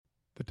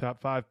The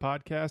Top 5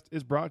 podcast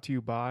is brought to you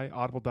by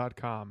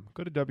Audible.com.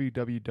 Go to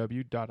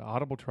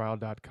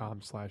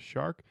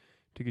www.audibletrial.com/shark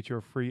to get your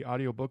free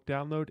audiobook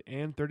download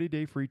and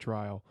 30-day free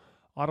trial.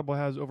 Audible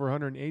has over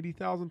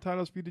 180,000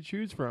 titles for you to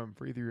choose from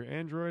for either your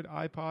Android,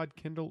 iPod,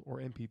 Kindle, or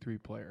MP3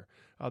 player.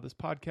 This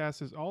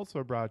podcast is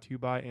also brought to you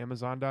by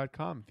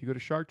Amazon.com. If you go to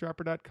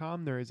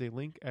sharkdropper.com, there is a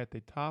link at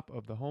the top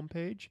of the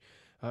homepage.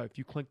 If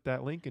you click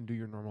that link and do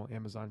your normal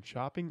Amazon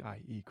shopping,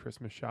 i.e.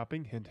 Christmas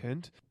shopping, hint,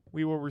 hint,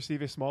 we will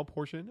receive a small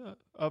portion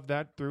of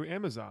that through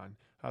Amazon.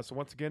 So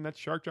once again, that's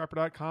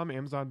sharkdropper.com,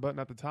 Amazon button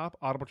at the top,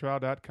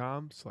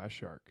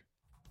 audibletrial.com/shark.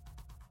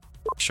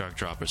 Shark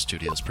Dropper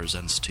Studios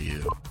presents to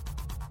you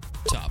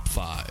Top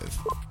 5.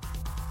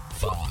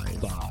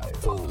 5,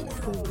 4,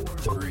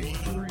 3,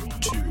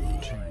 2,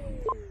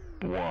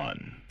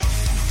 1.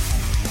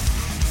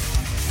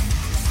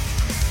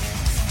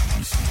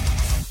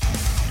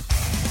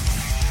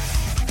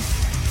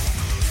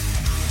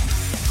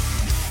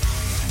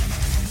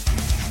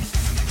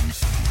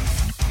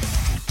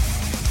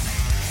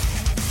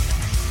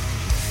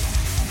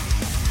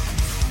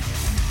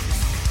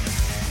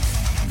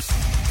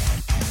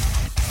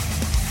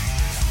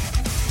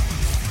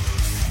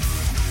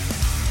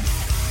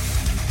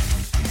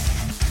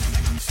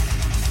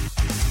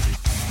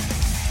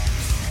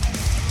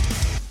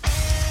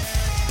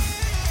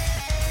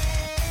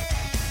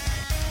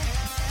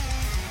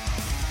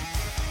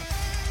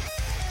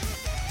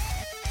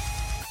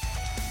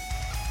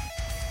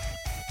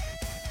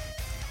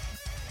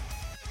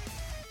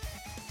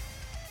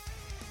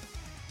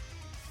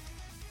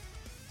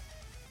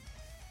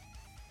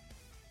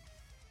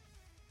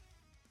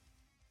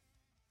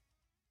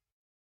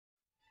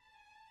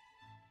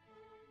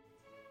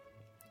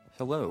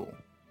 Hello,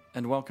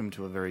 and welcome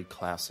to a very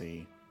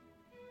classy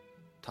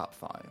Top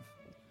 5.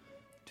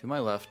 To my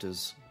left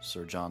is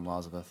Sir John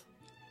Lozaveth.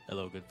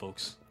 Hello, good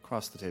folks.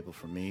 Across the table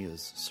from me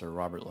is Sir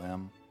Robert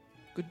Lamb.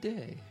 Good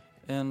day.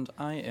 And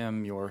I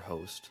am your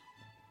host,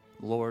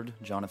 Lord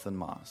Jonathan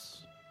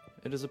Moss.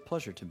 It is a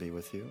pleasure to be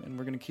with you, and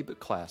we're going to keep it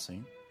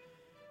classy,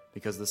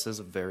 because this is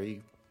a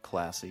very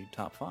classy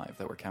Top 5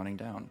 that we're counting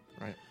down.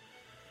 Right.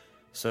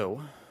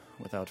 So,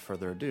 without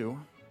further ado,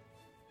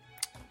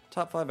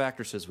 Top 5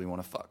 actresses we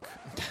want to fuck.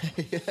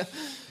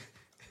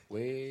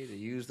 Way to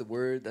use the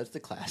word that's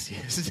the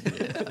classiest.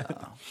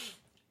 Yeah.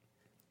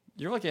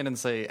 You're lucky I didn't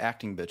say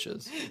acting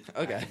bitches.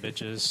 Okay.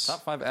 Bitches.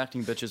 Top 5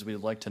 acting bitches we'd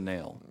like to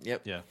nail.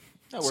 Yep. Yeah.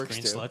 That works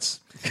Screen too. sluts.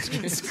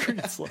 Screen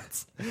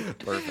sluts.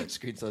 Perfect.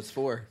 Screen Sluts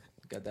 4.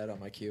 Got that on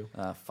my queue.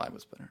 5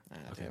 was better.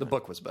 Okay. The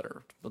book was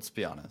better. Let's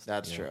be honest.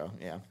 That's true.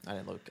 Yeah. I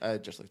didn't look. I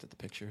just looked at the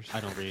pictures.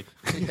 I don't read.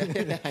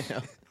 Yeah, I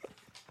know.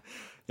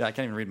 Yeah, I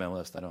can't even read my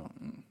list. I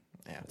don't.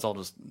 Yeah. It's all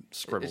just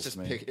scribbles It's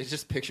to just me. it's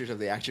just pictures of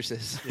the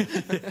actresses.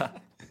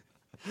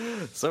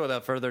 So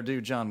without further ado,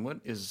 John, what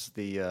is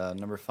the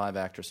number 5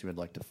 actress you would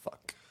like to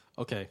fuck?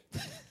 Okay.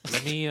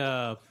 Let me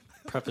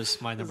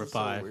preface my number is so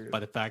 5 weird. by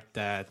the fact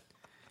that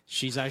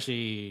she's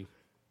actually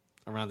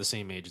around the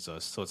same age as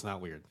us, so it's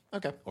not weird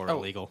Okay. or Oh.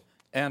 illegal.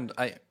 And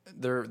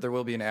there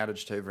will be an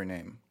adage to every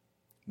name.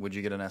 Would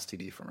you get an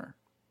STD from her?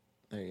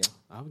 There you go.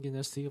 I would get an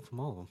STD from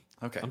all of them.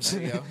 Okay. I'm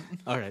There you saying.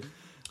 go. All right.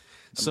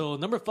 So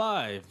number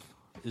 5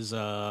 is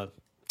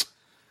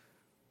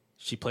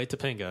she played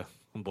Topanga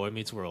on Boy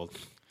Meets World.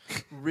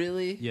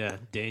 Really? Yeah,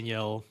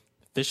 Danielle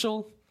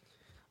Fishel.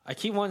 I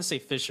keep wanting to say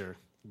Fisher,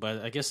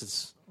 but I guess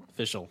it's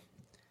Fishel.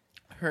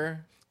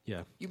 Her.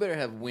 Yeah. You better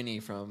have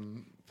Winnie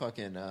from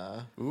fucking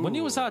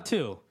Winnie was hot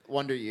too.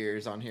 Wonder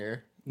Years on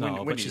here. No,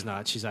 but Winnie- she's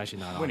not. She's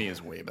actually not. Winnie on.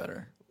 is way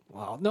better.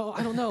 Wow. No,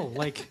 I don't know.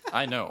 Like,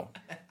 I know.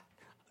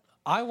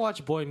 I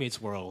watched Boy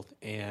Meets World,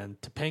 and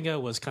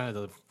Topanga was kind of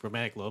the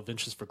romantic love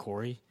interest for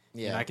Corey.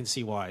 Yeah. And I can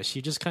see why.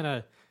 She just kind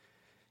of,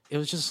 it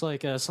was just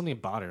like something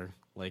about her.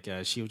 Like,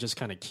 she was just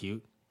kind of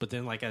cute. But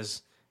then, like,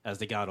 as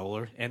they got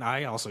older, and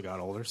I also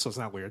got older, so it's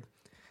not weird.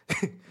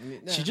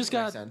 She just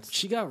got,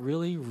 she got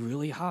really,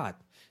 really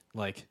hot.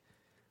 Like,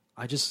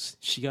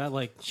 she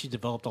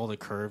developed all the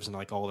curves in,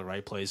 like, all the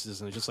right places,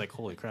 and it's just like,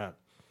 holy crap.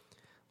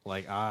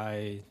 Like,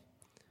 I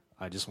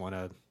just want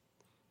to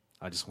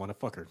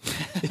fuck her.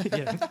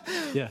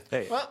 Yeah.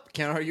 Hey, Well,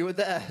 can't argue with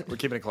that. we're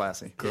keeping it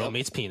classy. Girl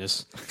meets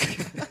penis.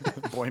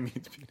 Boy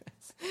meets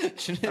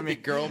penis. Shouldn't it be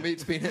girl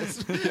meets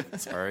penis?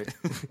 Sorry.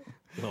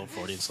 Little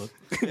Freudian slip.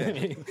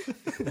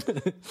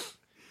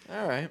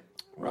 All right.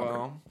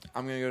 Well,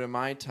 I'm going to go to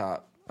my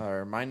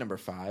number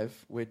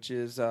 5, which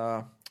is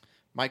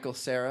Michael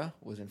Cera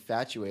was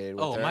infatuated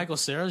with her. Michael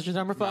Cera's your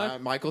number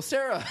 5? Michael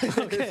Cera.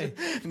 Okay.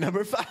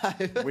 Number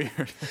 5.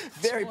 Weird.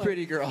 Very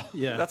pretty girl.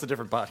 Yeah. That's a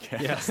different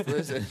podcast. Yes.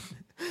 Listen,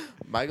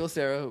 Michael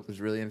Cera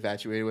was really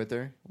infatuated with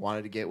her,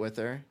 wanted to get with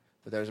her,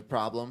 but there was a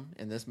problem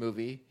in this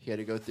movie. He had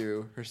to go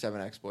through her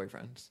 7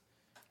 ex-boyfriends.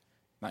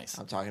 Nice.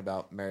 I'm talking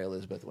about Mary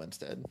Elizabeth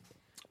Winstead.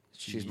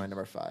 She's my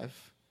number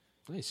 5.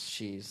 Nice.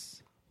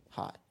 She's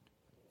hot.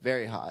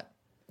 Very hot.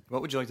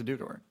 What would you like to do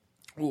to her?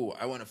 Ooh,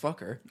 I want to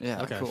fuck her.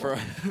 Yeah, Okay. cool.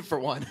 For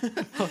one.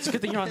 Oh, it's a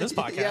good thing you're on this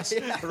podcast.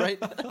 Yeah, right.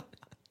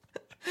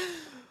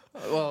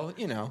 Well,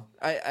 you know,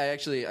 I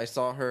actually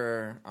saw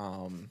her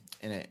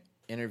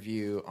in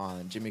interview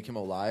on Jimmy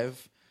Kimmel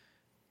Live,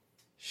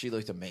 she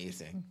looked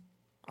amazing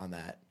on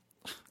that.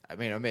 I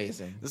mean,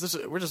 amazing.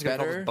 We're just gonna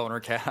call this Boner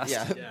Cast.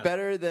 Yeah,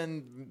 better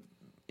than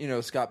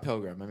Scott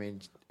Pilgrim. I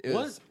mean, it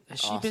What was has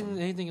she awesome. been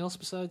in anything else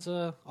besides?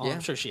 Yeah. I'm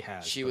sure she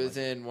has. She but, was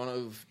in one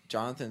of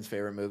Jonathan's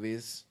favorite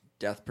movies,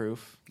 Death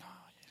Proof. Oh,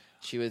 yeah.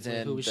 She was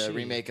in who was the she?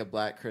 remake of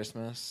Black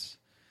Christmas.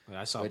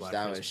 I saw which Black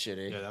that was Christmas.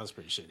 shitty. Yeah, that was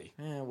pretty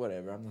shitty.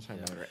 Whatever. I'm not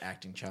talking about her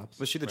acting chops.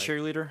 Was she the Right.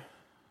 cheerleader?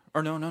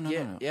 Or no.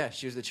 Yeah,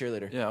 she was the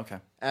cheerleader. Yeah, okay.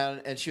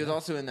 And she was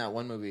also in that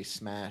one movie,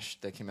 Smash,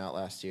 that came out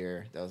last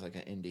year. That was like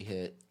an indie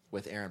hit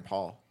with Aaron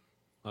Paul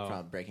Oh,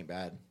 from Breaking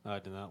Bad. I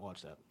did not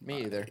watch that.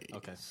 Me either.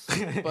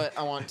 Okay. But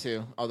I want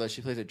to. Although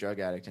she plays a drug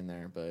addict in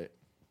there, but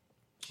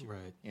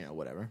Right.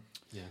 whatever.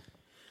 Yeah.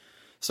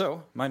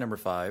 So, my number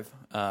 5.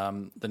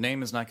 The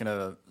name is not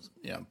going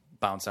to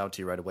bounce out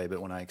to you right away, but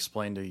when I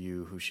explain to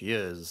you who she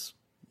is,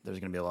 there's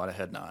going to be a lot of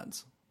head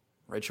nods.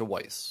 Rachel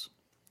Weisz.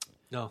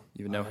 No.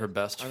 You know her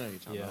best I know who you're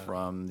talking Yeah. about.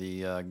 from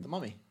the... The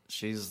Mummy.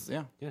 she's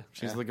Yeah.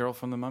 She's Yeah. the girl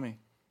from The Mummy.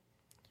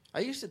 I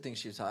used to think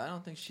she was hot. I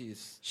don't think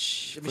she's...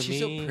 I mean, For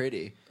she's me- so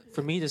pretty.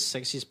 For me, the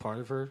sexiest part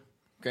of her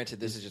Granted,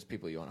 this is just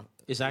people you want to...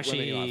 is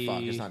actually. Women you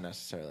want to fuck. It's not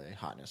necessarily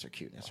hotness or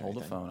cuteness or Hold the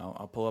anything. phone.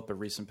 I'll pull up a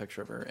recent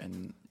picture of her,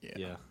 and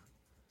Yeah.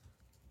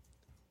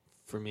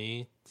 For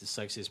me, the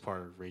sexiest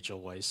part of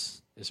Rachel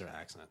Weisz is her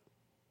accent.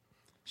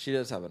 She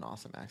does have an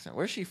awesome accent.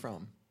 Where's she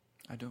from?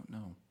 I don't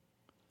know.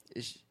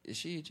 Is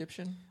she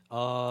Egyptian? She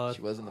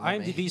was in The Mummy.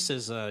 IMDb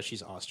says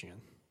she's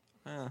Austrian.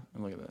 And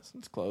Look at this.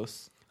 it's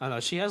close. I don't know.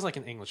 She has like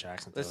an English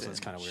accent, though, Listen, so it's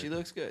kind of weird. she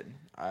looks good.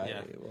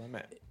 Yeah. will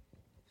admit.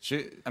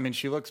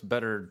 She looks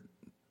better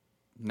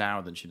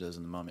now than she does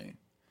in The Mummy.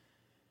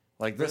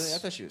 Like this, Really? I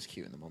thought she was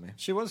cute in The Mummy.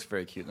 she was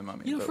very cute in The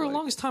Mummy. but, for the like,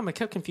 longest time, I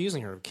kept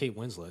confusing her with Kate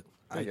Winslet.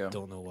 There I you go.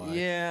 don't know why.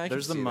 Yeah, I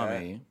there's The can see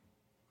Mummy.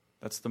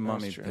 That's the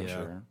Mummy true.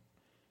 picture.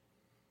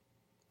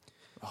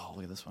 Oh,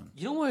 look at this one.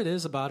 You know what it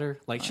is about her?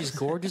 Like she's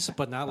gorgeous,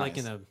 but not like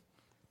Nice. in a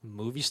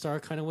movie star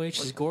kind of way.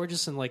 She's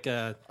gorgeous in like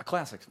a A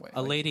classic way.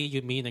 lady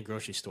you'd meet in a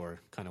grocery store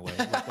kind of way.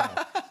 Like,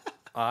 wow.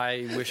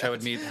 I wish I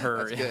would meet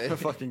her That's in good. a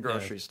fucking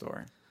grocery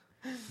store.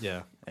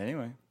 Yeah.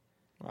 Anyway,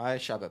 that. I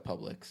shop at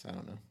Publix. I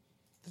don't know.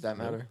 Does that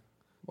matter?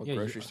 What Yeah,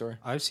 grocery store?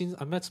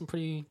 I've met some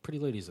pretty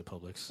ladies at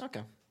Publix.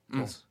 Okay.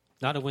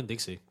 Not at Winn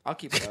Dixie. I'll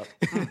keep it up.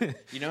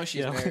 You know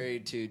she's Yeah.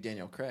 married to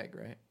Daniel Craig,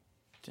 right?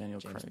 Daniel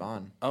James Craig.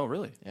 Bond. Oh,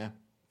 really? Yeah.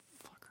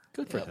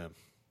 Good for Yep. him.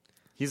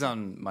 He's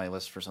on my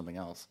list for something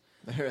else.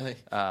 Really?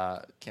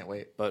 Can't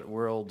wait. But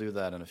we'll do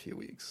that in a few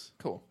weeks.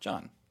 Cool.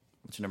 John,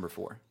 what's your number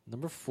 4?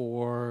 Number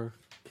 4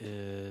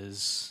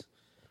 is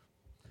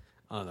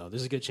I don't know.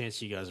 There's a good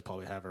chance you guys will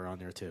probably have her on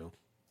there too,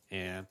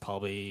 and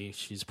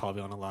she's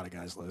probably on a lot of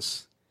guys'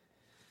 lists.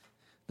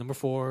 Number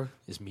 4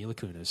 is Mila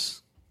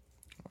Kunis.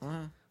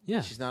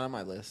 Yeah, She's not on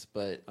my list,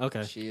 but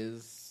Okay. she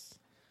is.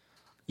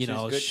 you she's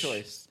know, a good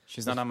choice.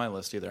 She's not on my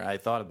list either. I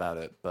thought about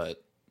it,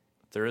 but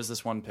there is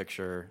this one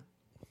picture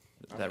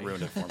that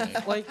ruined it for me.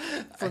 Like for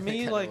I think I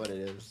me, know like what it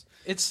is.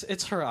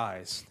 it's her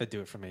eyes that do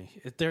it for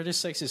me. They're the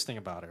sexiest thing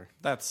about her.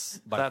 That's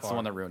By the far.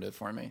 one that ruined it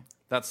for me.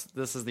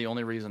 This is the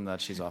only reason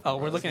that she's off. Oh, my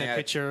we're list. looking at Yeah. a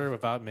picture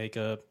without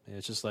makeup, and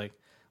it's just like,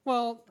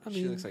 well, I mean,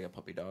 She looks like a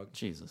puppy dog.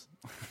 Jesus.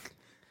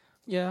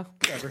 yeah,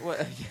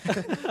 whatever.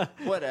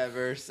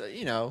 Whatever.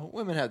 So,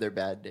 women have their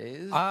bad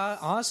days.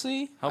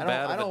 Honestly, How I don't-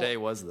 bad I of a don't- day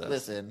was this?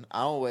 Listen,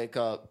 I don't wake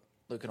up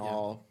looking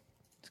all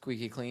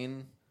squeaky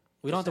clean.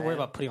 we don't have to worry saying.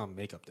 about putting on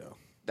makeup though.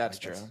 That's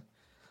Like, true. that's-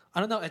 I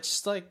don't know. It's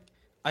just like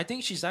I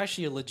think she's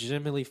actually a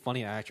legitimately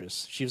funny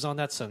actress. She was on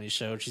that 70s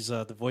show. She's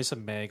the voice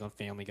of Meg on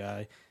Family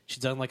Guy. She's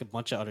done like a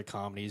bunch of other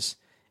comedies,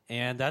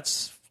 and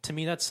that's to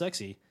me that's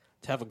sexy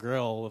to have a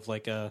girl with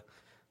like a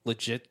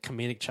legit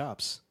comedic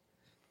chops.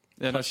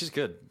 Yeah, no, she's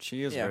good.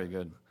 She is Yeah. very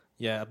good.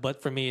 Yeah,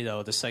 but for me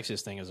though, the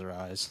sexiest thing is her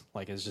eyes.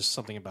 Like it's just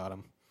something about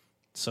them.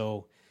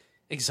 So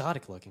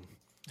exotic looking.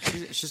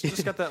 She's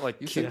just got that like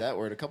You cute. said that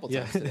word a couple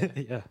Yeah, times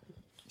today. yeah.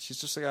 She's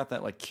just got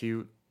that like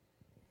cute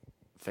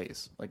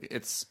face. Like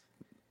it's,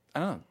 I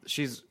don't know.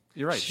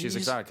 You're right. She's She's-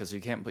 exotic because you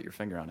can't put your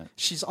finger on it.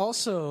 She's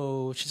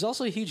also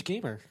a huge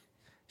gamer.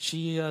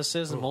 She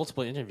says in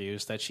multiple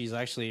interviews that she's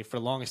actually for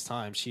the longest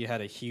time she had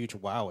a huge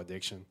WoW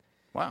addiction.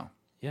 Wow.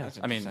 Yeah, That's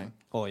I mean, interesting.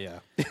 oh yeah,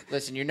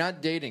 Listen, you're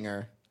not dating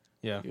her.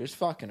 yeah. You're just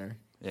fucking her.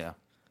 yeah.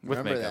 With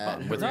Remember makeup that.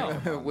 on. With No.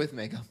 makeup on. With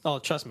makeup. Oh,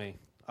 trust me,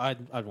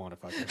 I'd want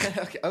to fuck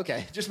her.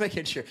 Okay, just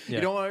making sure. Yeah.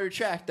 You don't want to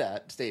retract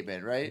that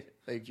statement, right?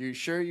 Like, you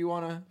sure you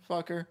want to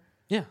fuck her?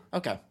 Yeah,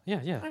 Okay. yeah,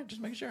 All yeah. right,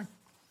 just making sure.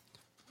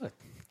 Good.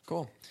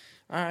 Cool.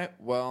 All right,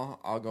 well,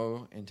 I'll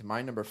go into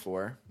my number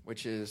 4,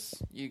 which is,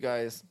 you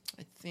guys,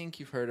 I think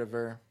you've heard of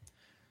her,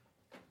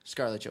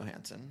 Scarlett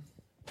Johansson.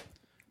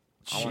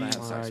 I want to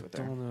have sex with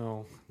I her. don't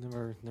know.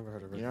 Never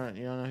heard of her. You don't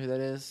know who that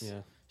is?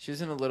 Yeah. She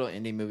was in a little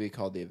indie movie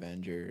called The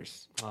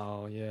Avengers.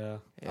 Oh yeah.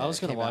 Yeah, I was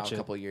gonna came out watch a it.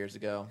 couple years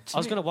ago. I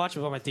was gonna watch it,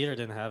 but my theater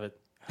didn't have it.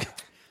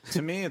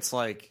 To me, it's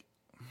like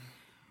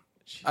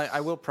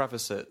I will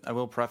preface it. I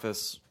will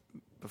preface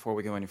before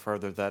we go any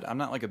further that I'm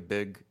not like a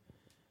big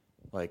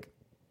like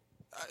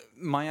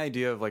my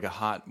idea of like a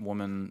hot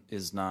woman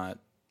is not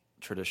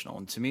traditional,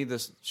 and to me,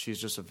 she's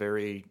just a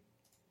very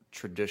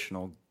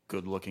traditional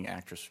good-looking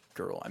actress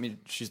girl. I mean,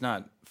 she's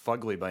not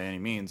fugly by any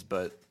means,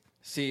 but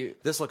See,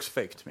 this looks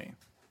fake to me.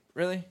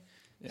 really?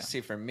 Yeah.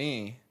 See, for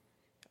me,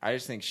 I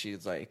just think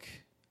she's like,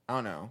 I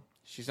don't know.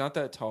 She's not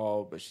that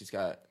tall, but she's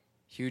got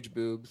huge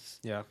boobs,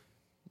 Yeah.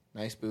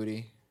 nice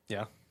booty,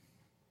 Yeah.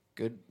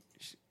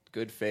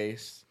 good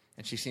face,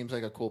 and she seems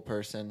like a cool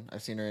person.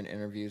 I've seen her in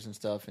interviews and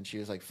stuff, and she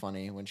was like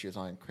funny when she was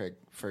on Craig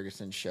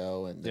Ferguson's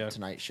show and the Yeah.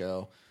 Tonight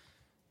Show.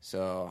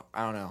 So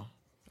I don't know.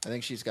 I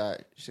think she's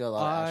got a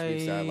lot of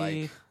attributes that I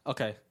like.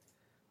 Okay.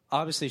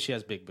 Obviously, she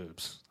has big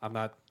boobs. I'm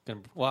not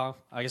gonna. Well,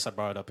 I guess I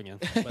brought it up again.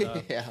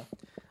 But, Yeah.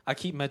 I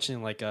keep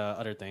mentioning like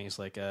other things,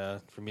 like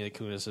for Mila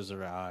Kunis is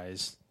her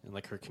eyes and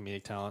like her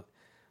comedic talent.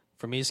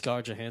 For me,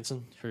 Scarlett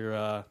Johansson,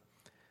 her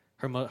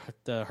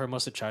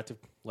most attractive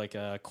like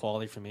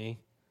quality for me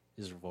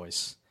is her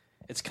voice.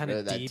 It's kind Really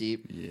of that deep.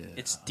 deep. Yeah.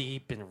 It's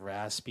deep and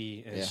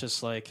raspy, and Yeah. it's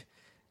just like,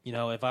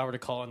 if I were to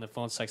call in the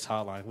phone sex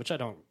hotline, which I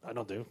don't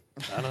do.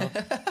 I don't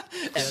know.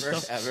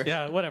 Ever.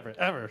 Yeah, whatever,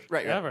 ever,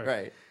 Right. ever.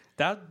 Right.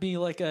 That'd be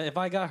like if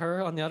I got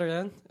her on the other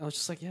end, I was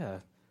just like, yeah,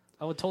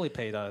 I would totally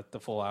pay the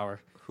full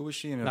hour. Who was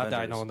she in Not Avengers?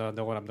 that I don't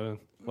know what I'm doing.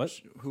 What?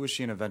 Who was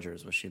she in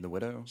Avengers? Was she the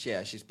Widow?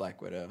 Yeah, she's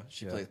Black Widow.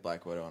 She plays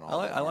Black Widow and all.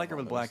 I like her Marvel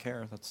with black movies.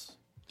 hair. That's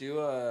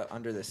Do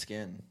Under the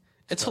Skin.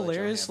 It's Scarlett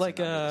hilarious. Johansson, Like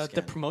Under the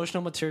Skin.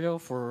 promotional material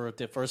for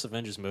the first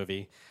Avengers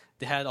movie,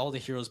 they had all the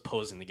heroes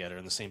posing together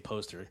in the same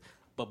poster.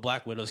 But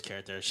Black Widow's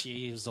character,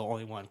 she was the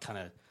only one kind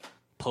of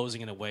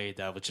posing in a way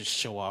that would just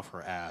show off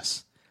her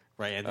ass,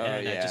 right? And the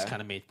internet just yeah.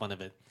 kind of made fun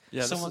of it.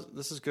 yeah. Someone,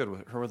 This is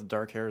good. Her with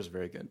dark hair is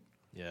very good.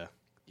 yeah.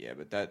 Yeah,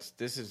 but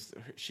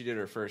she did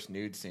her first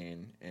nude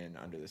scene in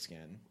Under the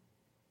Skin.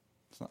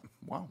 It's not,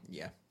 wow,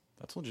 Yeah.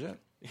 that's legit.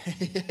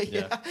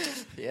 Yeah.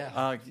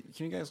 Yeah.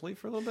 Can you guys leave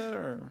for a little bit,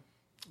 or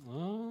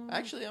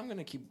Actually, I'm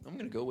gonna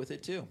go with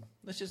it too.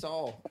 Let's just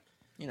all,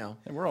 and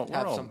we're all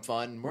have some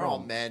fun. We're all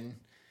men.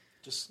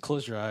 Just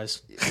close your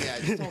eyes. Yeah,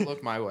 just don't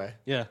look my way.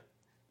 Yeah.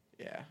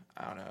 Yeah,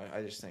 I don't know.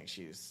 I just think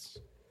she's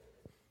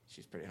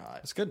pretty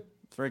hot. It's good.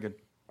 It's very good.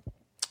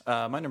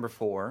 My number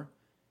 4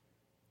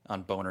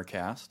 on Boner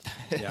Cast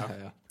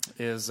Yeah.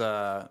 is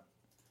I'm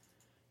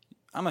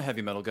a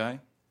heavy metal guy,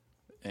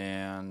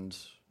 and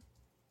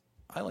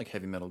I like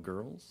heavy metal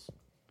girls.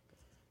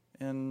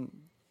 And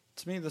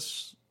to me,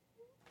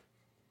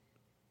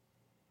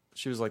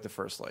 she was like the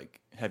first like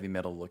heavy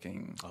metal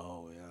looking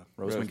Oh yeah.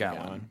 Rose Rose McGowan.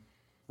 McGowan.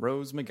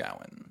 Rose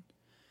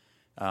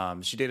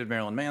McGowan. She dated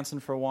Marilyn Manson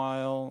for a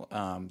while.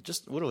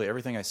 Just literally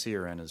everything I see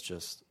her in is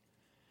just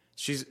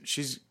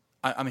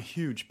I'm a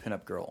huge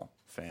pinup girl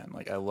fan.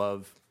 Like I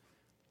love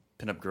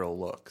pinup girl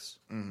looks,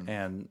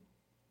 and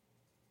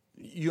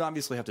you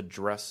obviously have to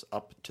dress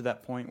up to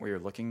that point where you're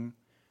looking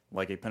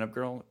like a pinup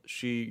girl.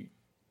 She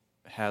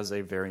has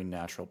a very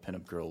natural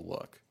pinup girl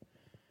look,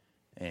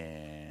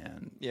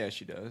 and Yeah,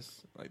 she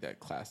does. Like that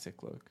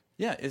classic look.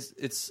 yeah,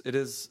 it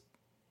is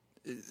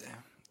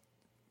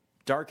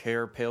dark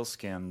hair, pale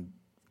skin,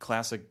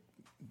 classic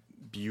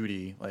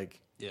beauty. Like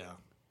Yeah.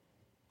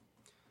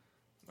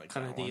 Like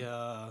Kind of that one.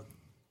 the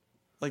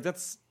like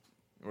that's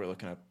We're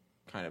looking up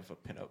kind of a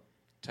pinup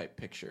type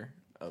picture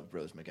of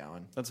Rose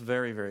McGowan. that's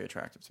very, very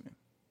attractive to me.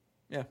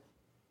 Yeah.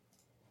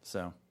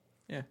 So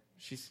Yeah,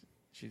 she's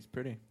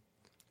pretty.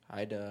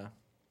 I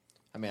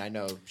mean, I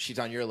know she's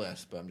on your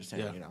list, but I'm just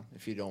saying, Yeah.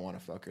 if you don't want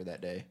to fuck her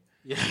that day,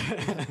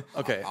 yeah.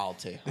 okay, I'll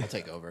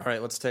take over. all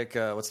right. Let's take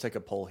a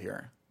poll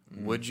here.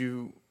 Would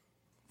you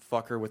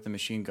fuck her with the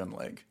machine gun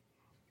leg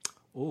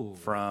Ooh.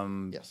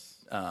 from?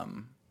 Yes,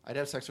 Um, I'd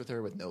have sex with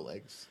her with no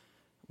legs.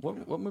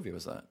 what movie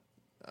was that?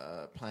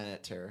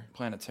 Planet Terror.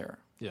 Planet Terror.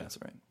 Yeah. That's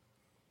right.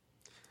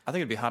 I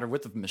think it'd be hotter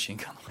with the machine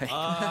gun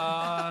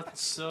leg.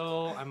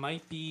 So I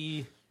might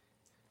be.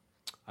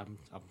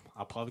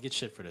 I'll probably get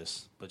shit for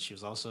this, but she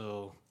was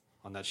also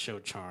on that show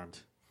Charmed,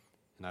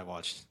 and I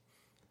watched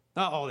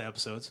not all the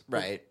episodes, but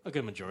Right. a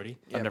good majority.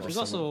 Yeah, I've never She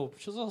was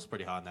also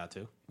pretty hot in that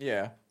too.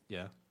 Yeah.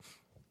 Yeah,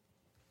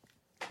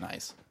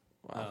 Nice.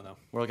 I don't know.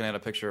 We're looking at a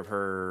picture of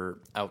her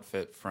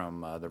outfit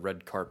from the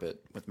red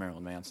carpet with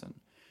Marilyn Manson.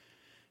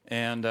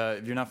 And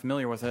if you're not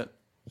familiar with it,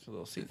 It's a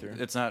little see through.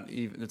 it's not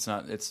even. It's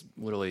not. It's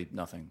literally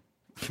nothing.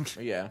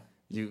 Yeah.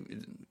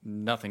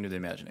 Nothing to the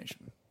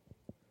imagination.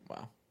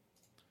 Wow.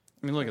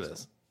 I mean, look at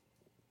this.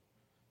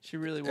 She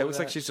really wore It looks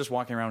that? like she's just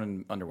walking around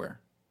in underwear.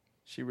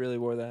 She really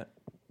wore that?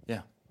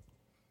 Yeah,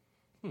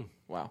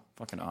 Wow.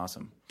 fucking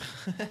awesome.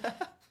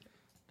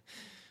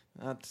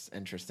 That's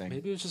interesting.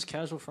 Maybe it was just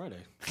casual Friday.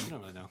 You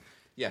don't really know.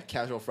 Yeah,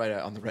 casual Friday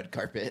on the red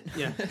carpet.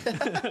 Yeah,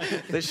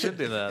 They should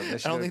do that. They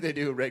should I don't think they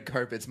do red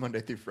carpets Monday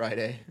through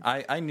Friday.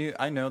 I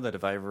know that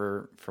if I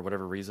ever, for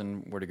whatever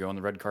reason, were to go on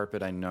the red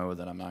carpet, I know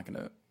that I'm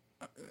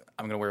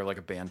gonna wear like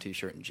a band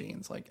T-shirt and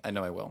jeans. Like I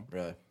know I will.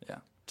 Really? Yeah,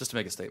 just to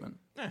make a statement.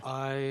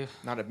 I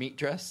Not a meat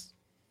dress?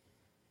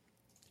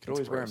 Could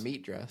always wear a gross.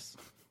 meat dress.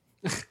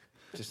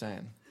 Just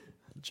saying.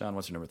 John,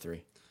 what's your number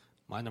 3?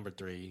 my number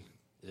 3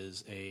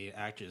 is a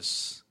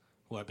actress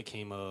who I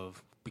became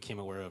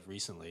aware of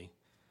recently.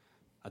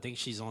 I think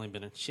she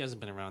hasn't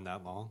been around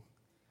that long,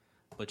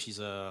 but she's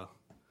a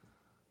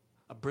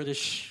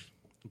British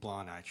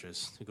blonde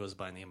actress who goes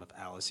by the name of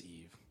Alice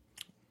Eve.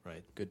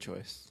 Right. Good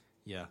choice.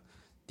 Yeah.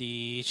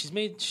 She's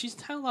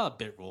had a lot of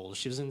bit roles.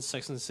 She was in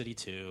Sex and the City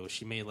 2.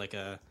 She made like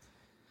an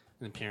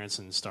appearance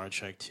in Star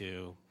Trek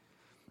 2.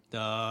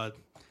 The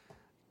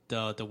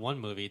one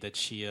movie that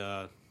she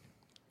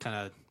kind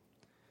of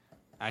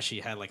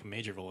actually had like a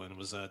major role in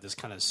was this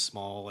kind of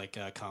small like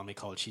comedy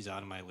called She's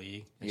Out of My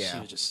League. And Yeah. she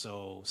was just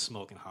so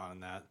smoking hot in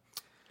that.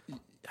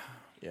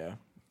 Yeah.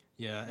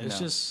 Yeah, it's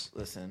No. just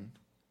Listen,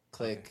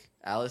 click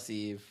Alice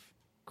Eve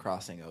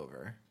crossing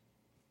over.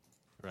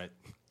 right.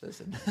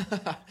 Listen. All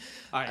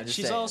I'm right, just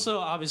she's saying. also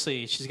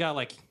obviously she's got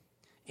like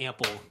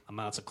ample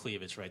amounts of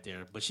cleavage right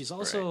there, but she's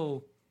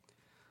also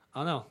I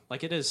don't know,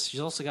 like it is.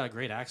 She's also got a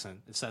great accent.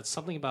 It's that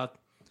something about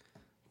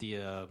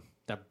the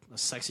that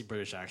sexy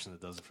British accent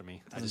that does it for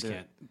me.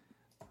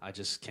 I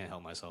just can't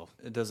help myself.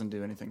 It doesn't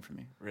do anything for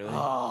me. Really?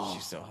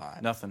 She's so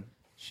hot. Nothing.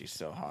 She's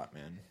so hot,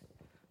 man.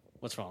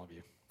 What's wrong with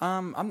you?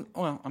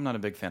 I'm not a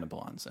big fan of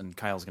blondes, and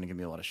Kyle's gonna give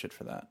me a lot of shit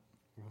for that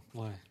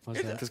Why?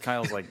 What's that? because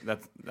Kyle's like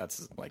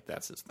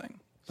that's his thing.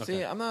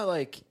 See, I'm not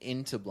like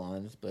into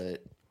blondes,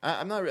 but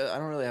I'm not. I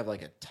don't really have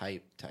like a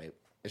type.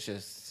 It's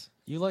just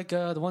You like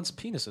the ones with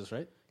penises,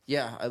 right?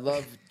 yeah. I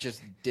love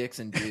just dicks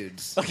and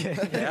dudes. Okay.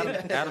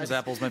 Adam's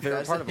apple's my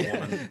favorite part of a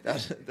woman.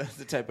 That's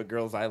the type of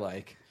girls I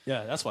like.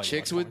 Yeah, that's why. you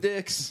Chicks like with porn.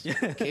 dicks.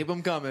 Keep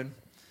them coming,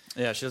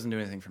 Yeah, she doesn't do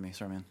anything for me.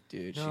 Sorry, man.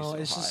 dude. She's No, so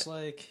it's hot. just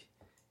like,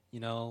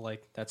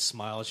 like that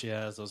smile she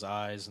has, those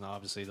eyes, and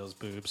obviously those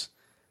boobs.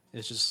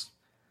 It's just,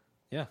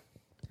 yeah.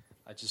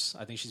 I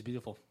think she's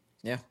beautiful.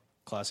 yeah.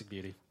 Classic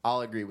beauty.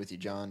 I'll agree with you,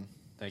 John.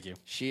 Thank you.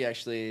 She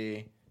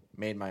actually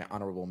made my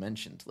honorable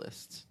mentions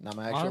list. Not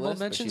my actual Honorable list,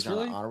 mentions, but she's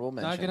really? on an honorable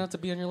mention. Not gonna have to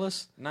be on your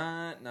list.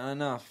 Not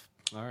enough.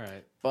 All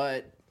right.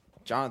 But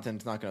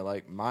Jonathan's not gonna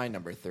like my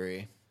number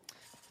 3.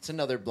 It's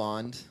another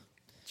blonde.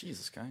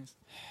 Jesus, guys.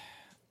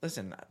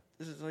 Listen,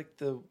 this is like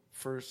the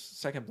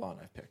second blonde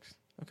I've picked.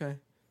 Okay.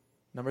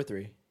 Number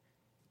 3,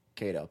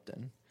 Kate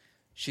Upton.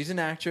 She's an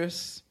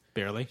actress.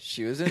 Barely.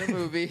 She was in a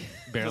movie.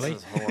 Barely.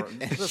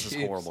 This is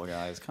She's- horrible,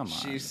 guys. Come on.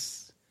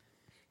 She's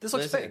This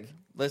looks listen, fake.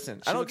 Listen,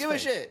 She I don't looks give a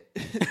fake.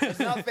 shit. It's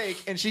not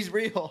fake, and she's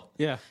real.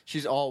 Yeah.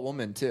 She's all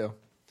woman too,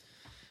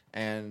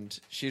 and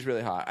she's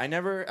really hot. I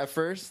never at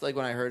first like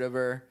when I heard of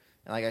her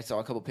and like I saw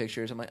a couple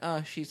pictures, I'm like,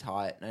 oh, she's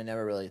hot, and I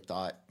never really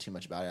thought too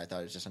much about it. I thought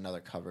it was just another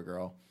cover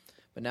girl.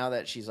 But now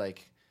that she's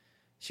like,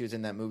 she was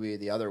in that movie,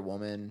 The Other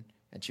Woman,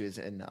 and she was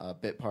in a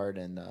bit part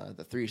in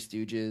the Three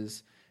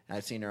Stooges, and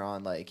I've seen her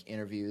on like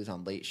interviews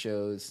on late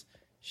shows.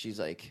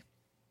 She's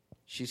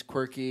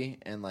quirky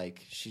and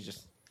like she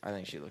just. I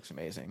think she looks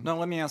amazing. No,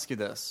 let me ask you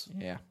this.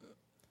 Yeah.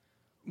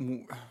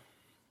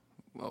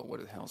 Well, what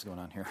the hell's going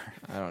on here?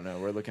 I don't know.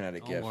 We're looking at a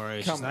Don't gift.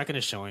 worry. Come She's not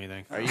gonna show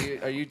anything.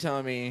 Are you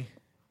telling me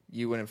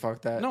you wouldn't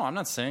fuck that? No, I'm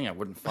not saying I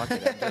wouldn't fuck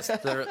it.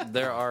 Just,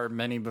 there are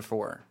many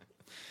before.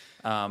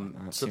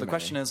 So the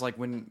question is like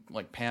when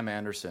like Pam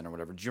Anderson or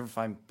whatever. Did you ever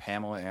find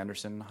Pamela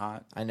Anderson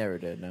hot? I never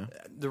did. No.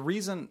 The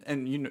reason,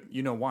 and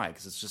you know why?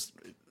 Because it's just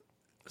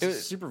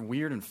super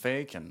weird and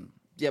fake. And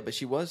Yeah, but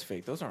she was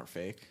fake. Those aren't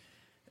fake.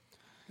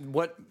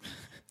 what?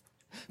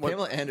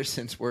 Pamela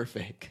Andersons were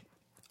fake.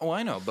 Oh,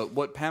 I know, but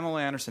what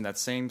Pamela Anderson, that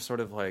same sort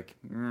of like,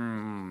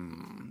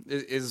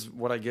 is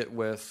what I get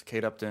with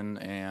Kate Upton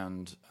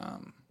and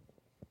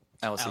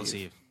Alice Alice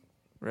Eve. Eve.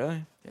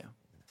 Really? Yeah.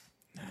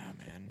 Nah,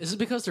 man. Is it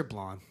because they're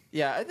blonde?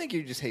 Yeah, I think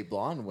you just hate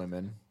blonde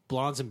women.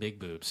 Blondes and big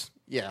boobs.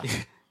 Yeah.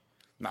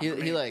 Not he, for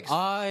me. he likes.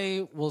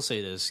 I will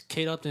say this: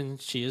 Kate Upton,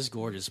 she is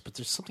gorgeous, but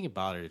there's something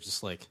about her,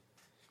 just like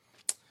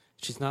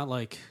she's not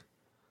like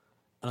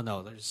I don't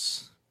know.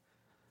 There's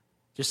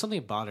something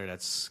about her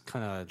that's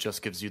kind of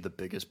just gives you the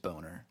biggest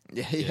boner.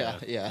 yeah.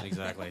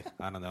 exactly.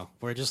 I don't know.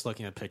 We're just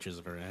looking at pictures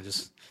of her, and I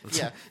just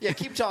Yeah.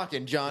 Keep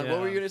talking, John. What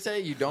were you Yeah. gonna say?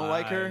 You don't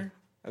like her?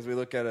 As we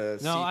look at a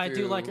no, I do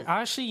see-through- like her.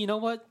 Actually, you know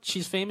what?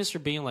 She's famous for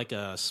being like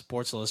a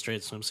Sports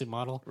Illustrated swimsuit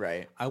model.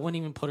 Right. I wouldn't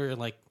even put her in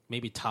like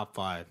maybe top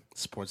 5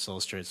 Sports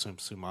Illustrated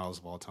swimsuit models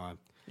of all time.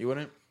 You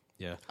wouldn't?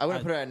 Yeah, I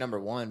wouldn't put her at number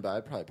 1, but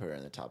I'd probably put her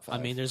in the top 5.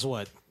 I mean, there's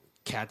what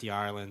Kathy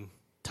Ireland,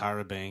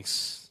 Tyra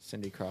Banks.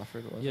 Cindy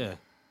Crawford. Was Yeah,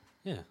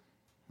 yeah.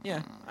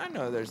 Yeah, I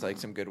know there's like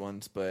some good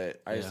ones, but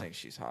I just Yeah. think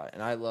she's hot,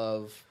 and I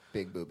love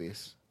big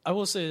boobies. I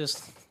will say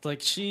this: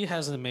 like, she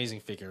has an amazing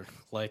figure.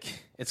 Like,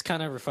 it's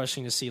kind of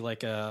refreshing to see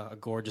like a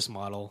gorgeous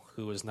model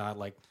who is not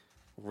like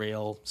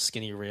rail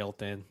skinny, rail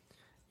thin.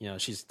 You know,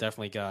 she's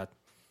definitely got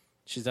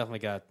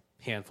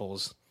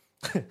handfuls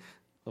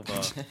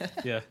of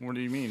yeah, What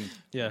do you mean?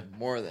 yeah,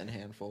 More than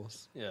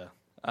handfuls. yeah.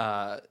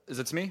 Is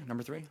it to me?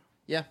 Number 3?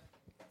 Yeah,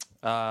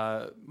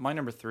 My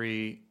number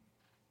 3,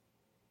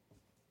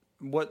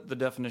 what the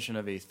definition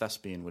of a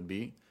thespian would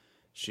be.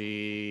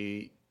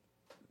 She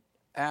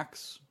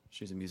acts.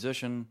 She's a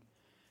musician.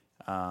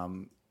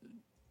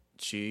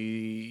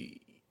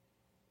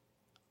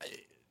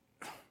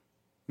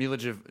 Mila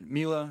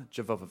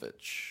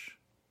Jovovich.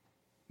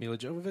 Mila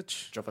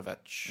Jovovich.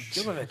 Jovovich.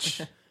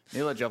 Jovovich.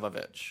 Mila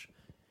Jovovich.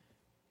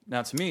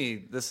 Now, to me,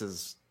 this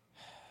is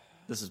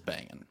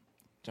banging.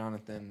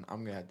 Jonathan,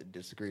 I'm gonna have to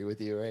disagree with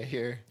you right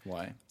here.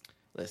 Why?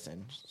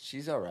 Listen,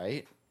 she's all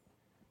right.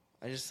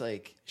 I just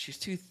like she's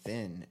too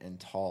thin and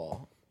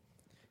tall.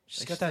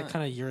 She's Like, got she's that not-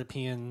 kind of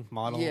European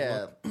model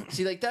Yeah. look.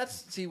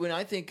 See, when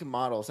I think of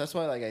models, that's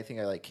why like I think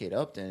I like Kate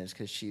Upton is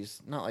because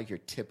she's not like your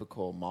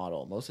typical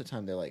model. Most of the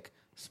time they're like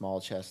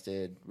small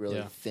chested, really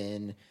Yeah.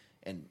 thin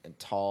and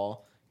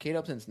tall. Kate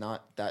Upton's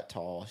not that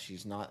tall.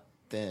 She's not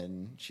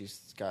thin.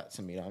 She's got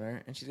some meat on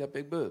her, and she's got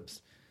big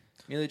boobs.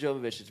 Mila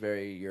Jovovich is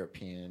very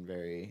European,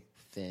 very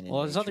thin. in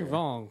Well, there's nothing nature.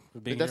 wrong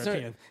with being But that's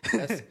European.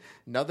 that's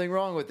nothing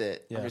wrong with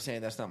it. Yeah. I'm just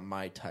saying that's not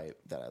my type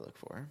that I look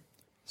for.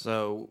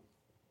 So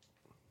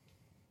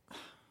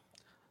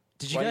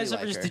Did you Why do guys you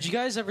ever? like her? Did you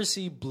guys ever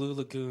see Blue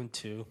Lagoon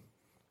 2?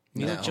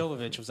 Mila No.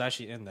 Jovovich was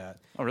actually in that.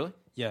 oh really?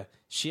 Yeah,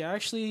 she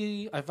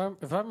actually, if I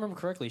remember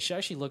correctly, she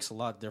actually looks a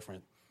lot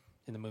different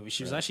in the movie.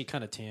 She was actually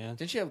kind of tan.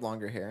 Didn't she have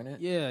longer hair in it?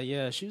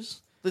 Yeah, she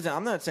was. Listen,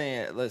 I'm not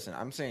saying. Listen,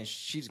 I'm saying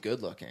she's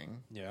good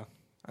looking. Yeah,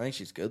 I think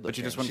she's good looking. But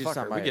you just wouldn't She's fuck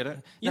not her. my- We get it.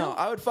 No, know-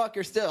 I would fuck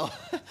her still.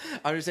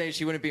 I'm just saying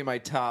she wouldn't be my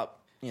top.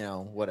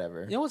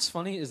 Whatever. you know what's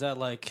funny is that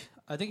like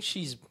I think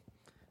she's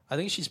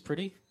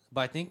pretty,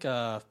 but I think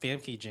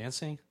Famke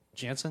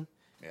Janssen,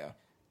 Yeah.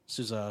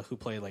 who's who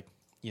played like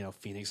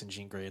Phoenix and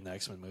Jean Grey in the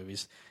X-Men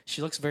movies.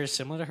 She looks very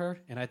similar to her,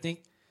 and I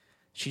think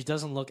she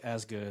doesn't look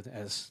as good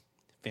as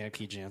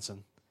Famke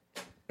Janssen.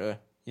 Really?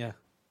 Yeah.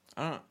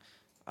 I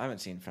haven't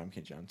seen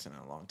Famke Johnson in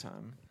a long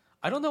time.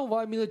 I don't know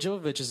why Mila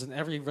Jovovich is in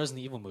every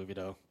Resident Evil movie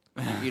though.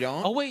 You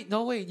don't? Oh wait,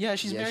 no wait, yeah,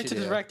 she's Yes, married you to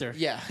the do. director.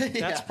 Yeah.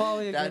 That's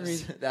probably a good That's-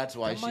 reason. That's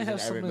why That she's might in have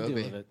every something to do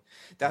movie. with it.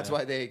 That's Yeah.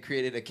 why they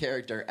created a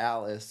character,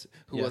 Alice,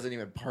 who Yeah. wasn't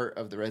even part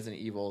of the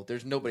Resident Evil.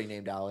 There's nobody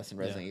named Alice in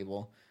Resident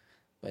Evil,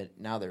 but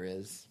now there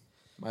is.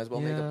 Might as well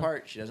make a Yeah.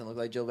 part. She doesn't look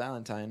like Jill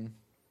Valentine.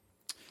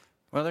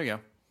 Well, there you go.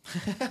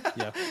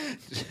 Yeah,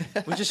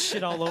 we just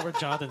shit all over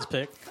Jonathan's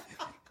pick.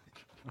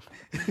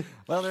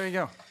 Well, there you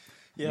go.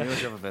 Yeah. Mila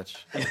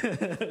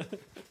Jovovich.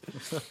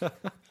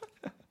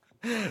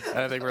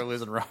 I think we're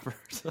losing Robert.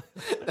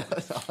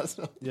 That's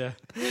awesome. Yeah.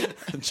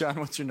 John,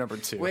 what's your number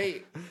 2?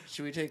 Wait,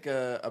 should we take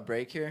a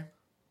break here?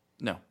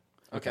 No.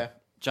 Okay.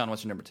 John,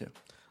 what's your number 2?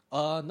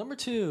 Number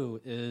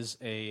 2 is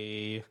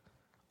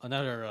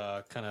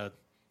another kind of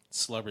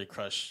celebrity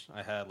crush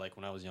I had like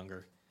when I was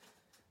younger.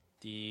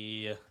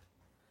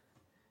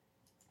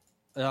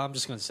 I'm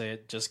just gonna say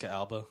it, Jessica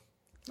Alba.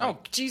 Oh,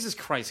 Jesus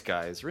Christ,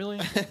 guys. Really?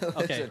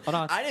 Okay, hold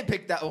on. I didn't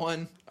pick that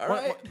one. All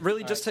right.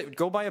 Really? Just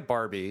go buy a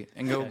Barbie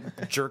and go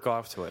jerk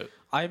off to it.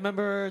 I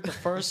remember the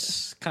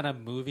first kind of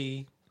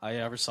movie I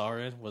ever saw her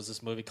in was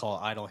this movie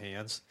called Idle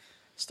Hands,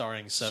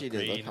 starring Seth She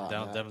did look Green hot in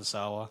and that. Devon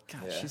Sawa.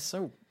 God, Yeah. she's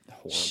so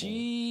horrible.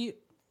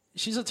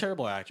 She's a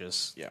terrible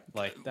actress. Yeah.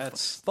 like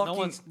that's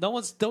Fucking- no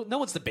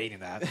one's debating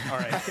that. All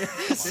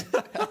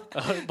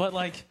right, but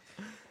like,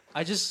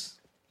 I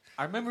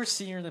remember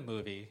seeing her in the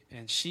movie,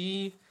 and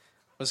she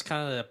was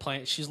kind of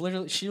playing. She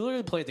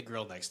literally played the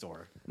girl next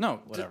door. No,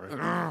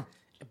 Whatever.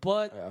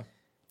 But Yeah.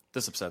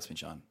 This upsets me,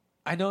 John.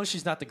 I know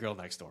she's not the girl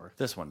next door.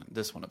 This one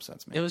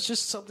upsets me. It was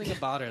just something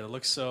about her that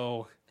looked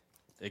so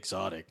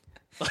exotic.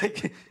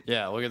 Like,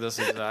 Yeah, look at this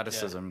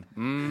exoticism.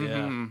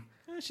 Mhm.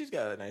 yeah, She's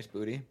got a nice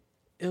booty.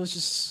 it was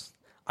just.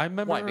 I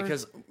remember Why?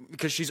 Because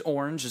she's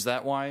orange. Is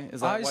that why? Is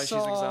that I why she's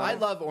saw- exotic? I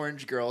love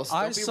orange girls. Don't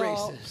I be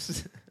saw-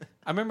 racist.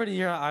 I remember the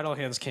year Idle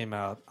Hands came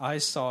out. I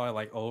saw it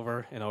like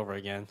over and over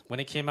again. When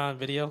it came out in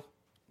video,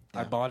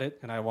 I bought it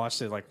and I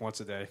watched it like once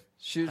a day.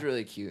 She was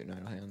really cute in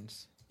Idle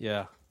Hands.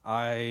 Yeah,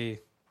 high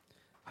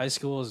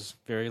school was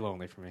very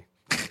lonely for me.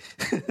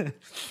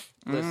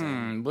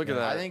 Listen, look at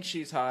that. I think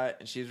she's hot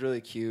and she's really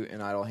cute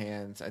in Idle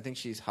Hands. I think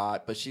she's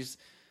hot, but she's,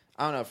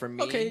 I don't know, for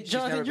me. Okay, she's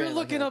Jonathan, never you're been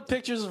looking like up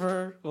pictures of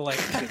her. Like,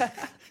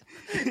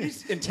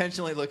 He's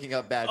intentionally looking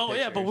up bad oh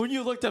pictures. yeah, but when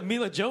you looked up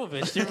Mila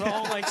Jovovich, they were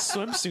all like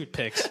swimsuit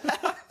pics.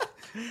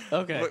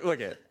 Okay, Look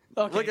at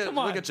Okay, come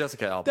on. look at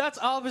Jessica Alba. that's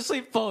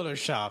obviously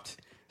photoshopped.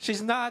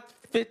 She's not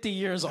 50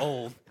 years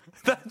old.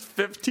 That's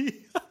 50.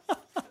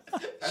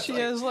 She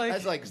has like,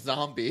 That's like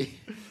zombie.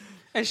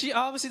 and she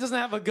obviously doesn't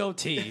have a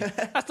goatee.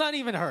 That's not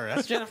even her.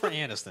 That's Jennifer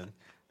Aniston.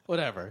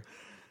 Whatever.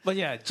 But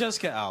yeah,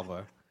 Jessica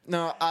Alba.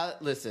 No,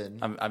 listen.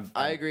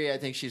 I agree. I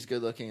think she's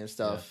good looking and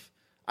stuff.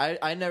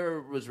 I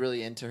never was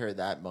really into her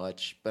that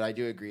much, but I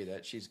do agree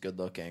that she's good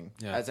looking.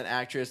 Yeah. As an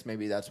actress,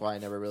 maybe that's why I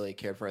never really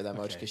cared for her that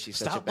much Okay. because she's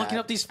such a Stop bad looking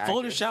up these actress.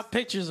 Photoshop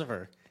pictures of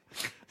her.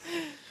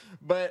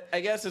 But I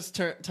guess it's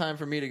time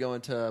for me to go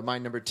into my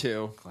number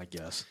 2. I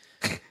guess.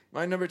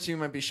 My number 2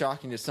 might be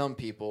shocking to some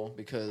people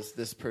because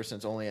this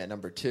person's only at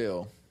number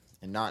 2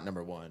 and not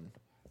number 1.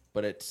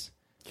 But it's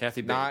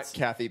Kathy Bates. not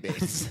Kathy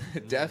Bates.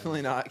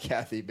 Definitely not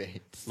Kathy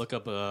Bates. Look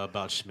up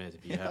about Schmidt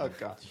if you Oh, have.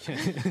 God.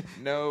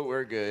 No,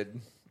 we're good.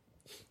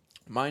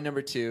 My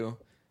number 2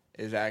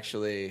 is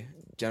actually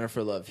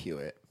Jennifer Love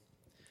Hewitt.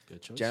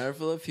 Good choice.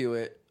 Jennifer Love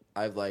Hewitt,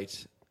 I've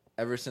liked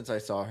ever since I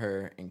saw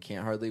her in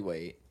Can't Hardly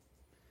Wait.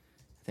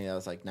 I think that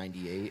was like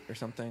 98 or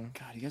something.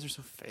 God, you guys are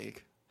so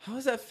fake. How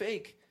is that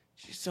fake?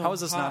 She's so How is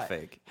this not hot.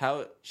 fake?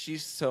 How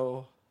she's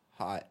so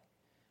hot.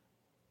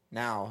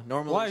 Now,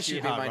 normally Why is she she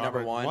would be hot, my Robert?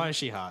 number 1. Why is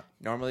she hot?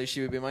 Normally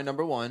she would be my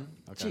number 1,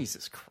 Okay.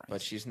 Jesus Christ.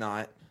 but she's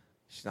not.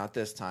 She's not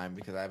this time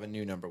because I have a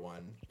new number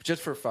 1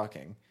 just for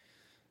fucking.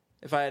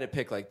 if I had to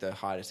pick like the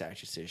hottest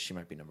actresses, she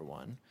might be number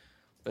 1.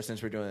 But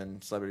since we're doing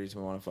celebrities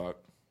we want to fuck,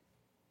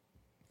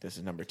 this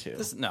is number 2.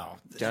 No.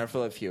 Jennifer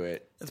Love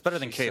Hewitt. It's better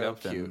than She's Kate so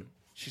Upton. Cute.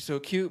 She's so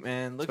cute,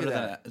 man. Look at better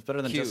that. It's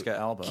better than Cute. Jessica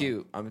Alba.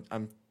 Cute.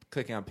 I'm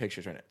clicking on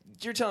pictures right now.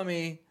 You're telling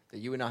me that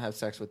you would not have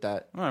sex with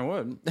that? Oh, I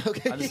would.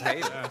 Okay. I just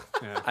hate it.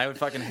 Yeah. I would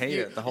fucking hate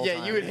it the whole time.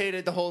 Yeah, you would hate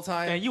it the whole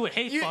time. Yeah, you would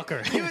hate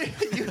fucker.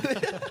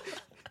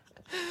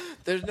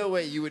 There's no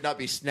way you would not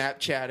be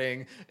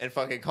Snapchatting and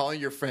fucking calling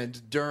your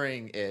friends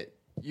during it.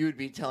 You would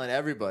be telling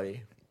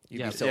everybody. You'd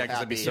Yeah. be so Yeah, 'cause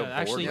happy. I'd be so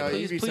Actually, No,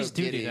 you'd be please so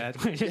do giddy. that.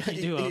 If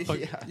you do, fuck-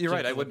 Yeah. You're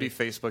right. I would be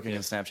Facebooking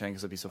and Snapchatting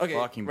because I'd be so Okay,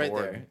 fucking right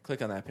bored. there.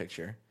 Click on that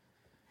picture.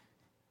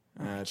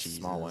 It's a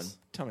small one. Jesus.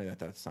 Tell me that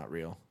that's not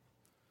real.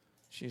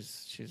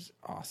 She's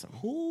awesome.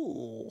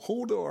 Ooh,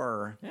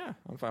 Hodor. Yeah,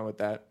 I'm fine with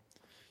that.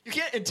 You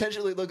can't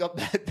intentionally look up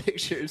bad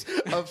pictures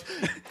of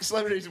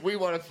celebrities we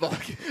want to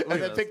fuck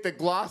and then pick the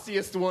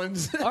glossiest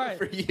ones All right.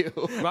 for you.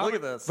 Robert, Look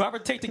at this.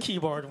 Robert, take the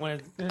keyboard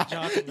when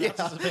Jonathan Yeah,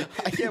 announces a bit.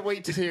 I can't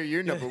wait to hear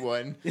your number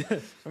 1.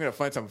 I'm gonna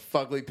find some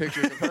fugly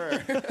pictures of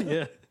her.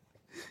 Yeah.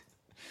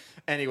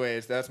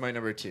 Anyways, that's my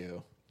number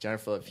 2,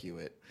 Jennifer Love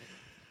Hewitt.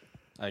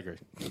 I agree.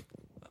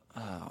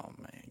 Oh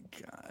my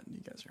god, you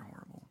guys are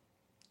horrible.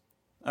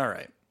 All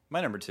right, my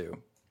number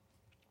 2.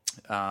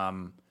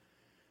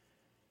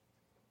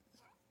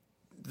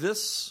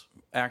 This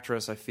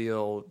actress, I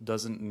feel,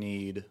 doesn't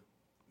need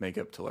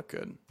makeup to look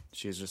good.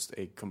 She's just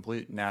a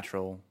complete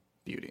natural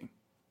beauty.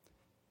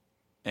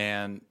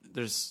 And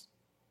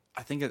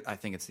I think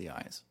it's the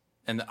eyes,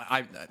 and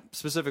I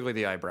specifically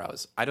the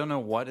eyebrows. I don't know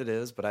what it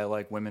is, but I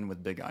like women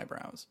with big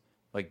eyebrows,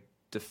 like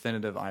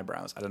definitive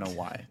eyebrows. I don't know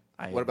why.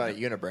 What about a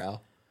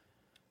unibrow?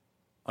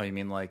 Oh, you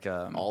mean like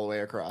All the way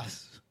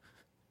across.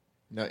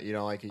 No, you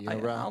don't like a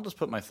unibrow? I'll just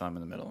put my thumb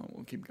in the middle and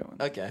we'll keep going.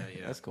 Okay,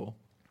 that's cool.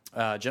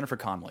 Jennifer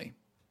Connelly.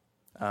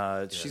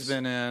 She's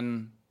been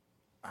in,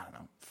 I don't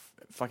know,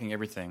 fucking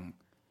everything.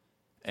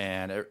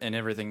 And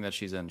everything that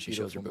she's in, she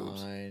shows her Beautiful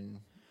boobs. Mind,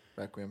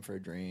 Requiem for a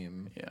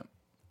Dream. Yeah.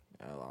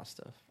 A lot of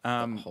stuff.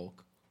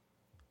 Hulk.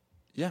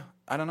 Yeah,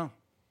 I don't know.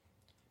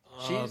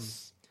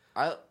 She's...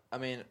 I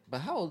mean,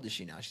 but how old is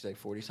she now? She's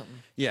like 40-something?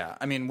 Yeah,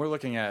 I mean, we're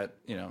looking at,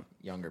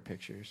 Younger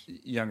pictures.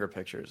 younger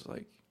pictures.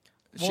 Like,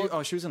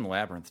 Well- she was in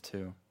Labyrinth,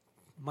 too.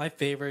 My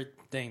favorite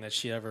thing that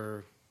she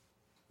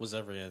was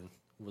ever in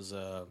was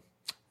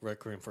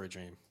Requiem for a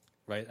Dream.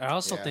 Right. I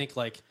also Yeah. think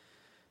like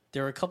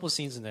there were a couple of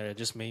scenes in there that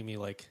just made me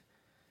like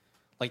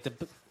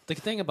the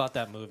thing about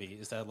that movie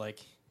is that like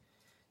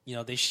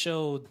they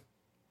showed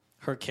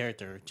her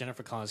character,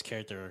 Jennifer Connelly's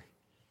character,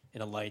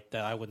 in a light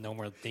that I would no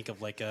more think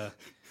of like a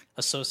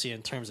associate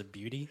in terms of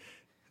beauty.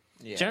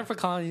 Yeah. Jennifer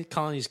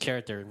Connelly's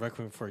character in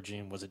Requiem for a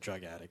Dream was a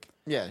drug addict.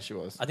 Yeah, she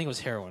was. I think it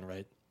was heroin,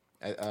 right?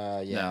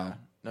 Yeah.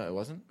 No, it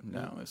wasn't?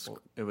 No,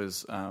 it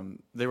was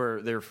they were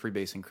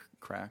freebasing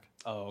crack.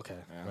 Oh, okay,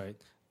 right.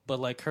 But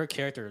like her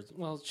character,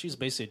 well, she's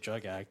basically a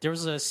drug addict. There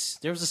was a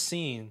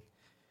scene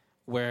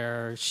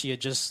where she had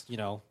just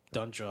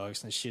done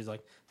drugs, and she was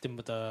like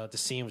the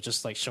scene was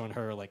just like showing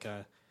her like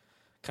kind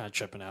of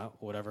tripping out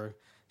or whatever.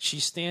 She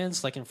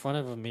stands like in front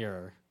of a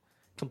mirror,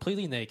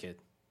 completely naked,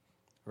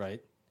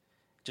 right?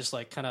 Just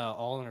like kind of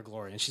all in her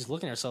glory, and she's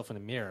looking at herself in the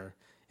mirror.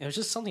 And there's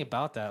just something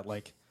about that,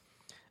 like.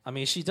 I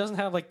mean, she doesn't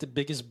have like the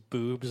biggest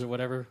boobs or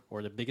whatever,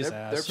 or the biggest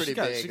ass. They're pretty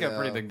She big. got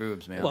pretty big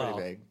boobs, man. Well,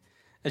 Pretty big.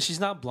 And she's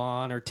not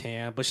blonde or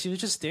tan, but she was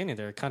just standing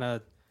there, kind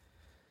of,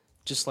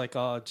 just like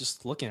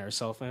just looking at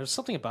herself. And there's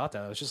something about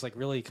that. It was just like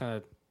really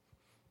kind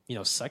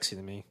of, sexy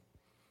to me.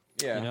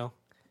 Yeah.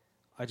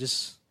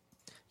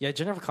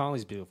 Jennifer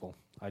Connelly's beautiful.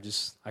 I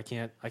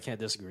can't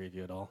disagree with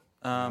you at all.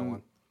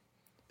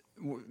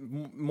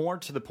 More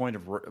to the point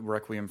of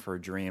Requiem for a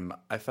Dream,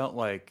 I felt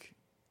like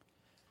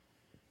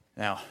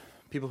now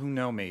people who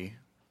know me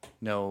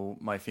know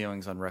my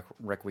feelings on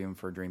Requiem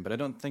for a Dream, but I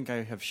don't think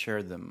I have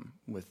shared them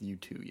with you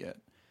two yet.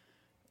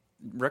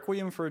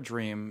 Requiem for a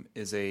Dream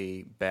is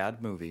a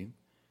bad movie.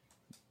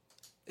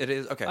 It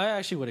is okay. I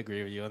actually would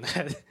agree with you on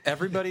that.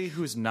 Everybody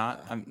who's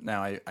not I'm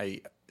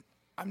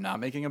not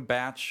making a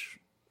batch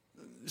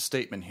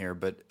statement here,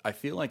 but I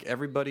feel like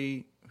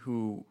everybody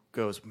who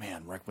goes,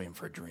 man, Requiem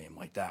for a Dream,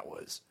 like that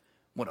was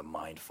what a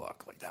mind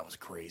fuck, like that was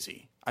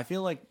crazy. I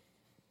feel like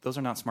those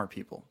are not smart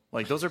people.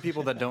 Like those are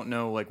people that don't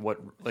know like what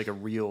like a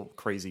real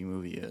crazy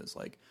movie is.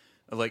 Like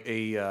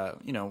a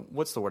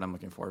what's the word I'm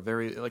looking for?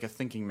 Very like a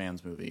thinking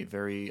man's movie.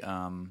 Very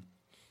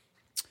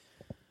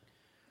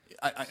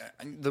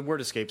the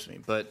word escapes me,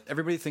 but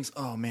everybody thinks,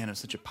 oh man, it's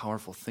such a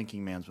powerful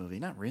thinking man's movie.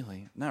 Not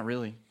really.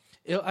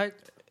 I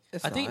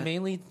think not.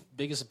 mainly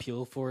biggest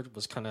appeal for it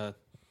was kind of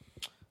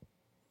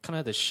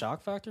the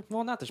shock factor.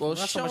 Well, not Well, not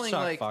so much showing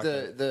shock like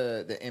factor.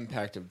 the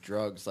impact of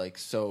drugs like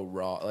so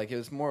raw. Like it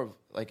was more of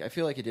like I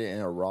feel like it did it in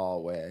a raw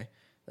way.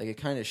 Like it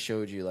kind of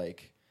showed you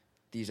like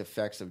these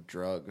effects of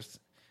drugs.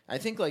 I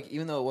think like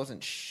even though it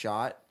wasn't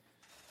shot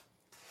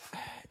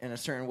in a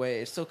certain way,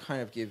 it still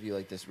kind of gave you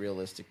like this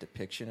realistic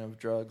depiction of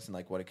drugs and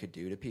like what it could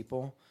do to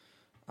people.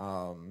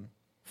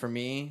 For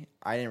me,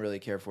 I didn't really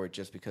care for it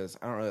just because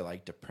I don't really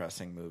like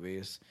depressing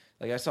movies.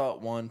 Like I saw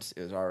it once,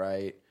 it was all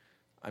right.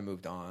 I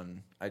moved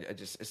on. I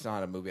just it's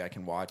not a movie I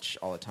can watch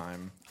all the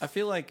time. I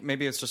feel like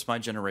maybe it's just my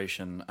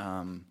generation.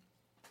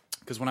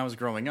 Because when I was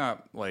growing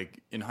up, like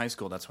in high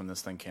school, that's when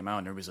this thing came out,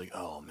 and everybody's like,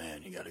 "Oh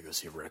man, you got to go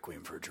see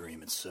Requiem for a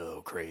Dream. It's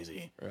so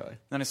crazy." Really?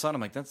 Then I saw it.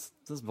 I'm like, "This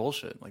is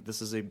bullshit. Like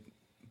this is a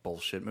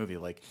bullshit movie.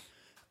 Like,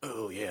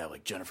 oh yeah,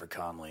 like Jennifer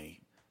Connelly,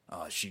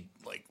 she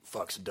like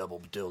fucks a double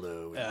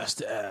dildo. And, Ass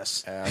to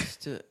ass. Ass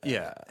to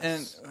yeah,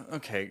 ass. and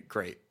okay,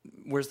 great.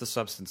 Where's the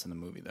substance in the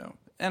movie though?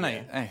 And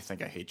I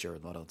think I hate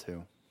Jared Leto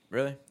too.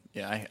 Really?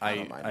 Yeah, I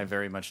don't mind I him.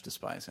 very much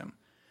despise him.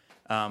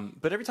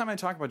 But every time I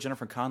talk about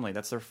Jennifer Connelly,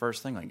 that's their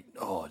first thing. Like,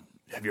 oh,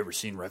 have you ever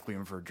seen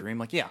Requiem for a Dream?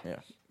 Like, yeah.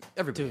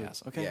 Everybody Dude,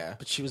 has. Okay. yeah.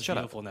 But she was Shut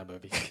up. beautiful in that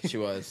movie. She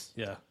was.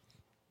 Yeah.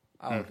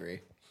 I'll agree.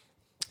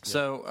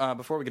 So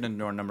before we get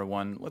into our number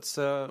one, let's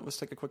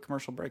take a quick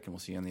commercial break, and we'll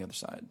see you on the other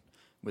side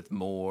with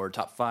more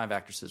top 5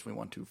 actresses we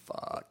want to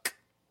fuck.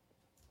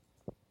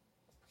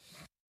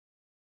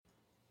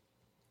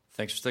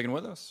 Thanks for sticking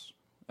with us.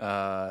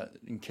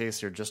 In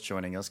case you're just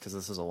joining us, because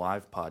this is a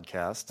live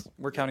podcast,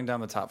 we're counting down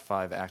the top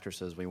 5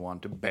 actresses we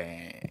want to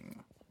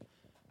bang.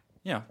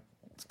 Yeah,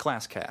 it's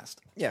class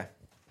cast. Yeah.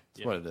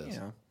 That's what it is.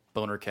 Yeah.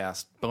 Boner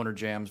cast, Boner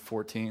Jams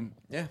 14.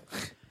 Yeah.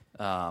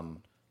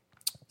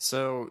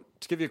 So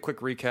to give you a quick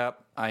recap,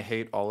 I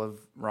hate all of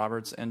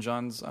Robert's and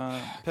John's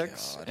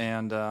picks, God.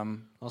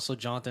 and Also,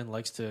 Jonathan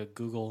likes to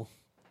Google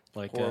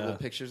like Horrible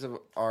pictures of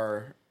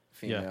our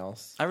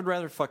females. I would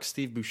rather fuck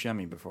Steve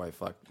Buscemi before I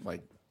fuck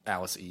like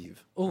Alice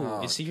Eve.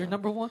 Oh, is he your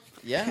number one?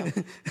 Yeah.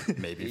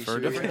 Maybe He for a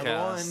should be different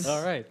number cast. one.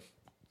 All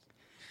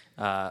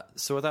right.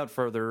 So without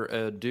further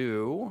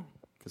ado,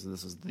 because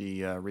this is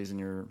the reason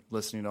you're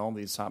listening to all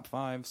these top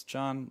 5s,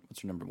 John,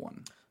 what's your number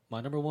one?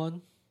 My number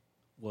one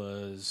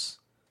was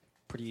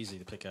pretty easy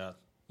to pick out.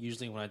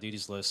 Usually when I do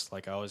these lists,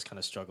 like I always kind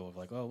of struggle with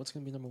like, oh, what's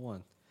gonna be number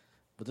one?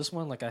 But this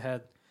one, like I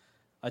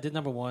did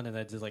number one and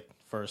I did like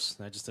first,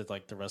 and I just did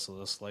like the rest of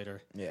the list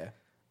later. Yeah.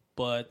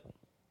 But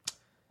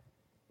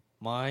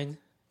mine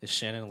is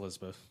Shannon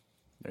Elizabeth.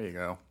 There you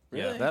go.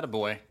 Really? Yeah, that a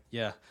boy.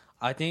 Yeah,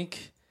 I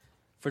think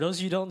for those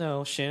of you who don't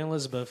know, Shannon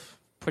Elizabeth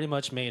pretty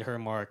much made her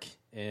mark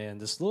in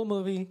this little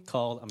movie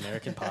called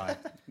American Pie.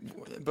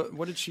 But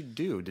what did she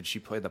do? Did she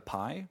play the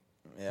pie?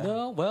 Yeah.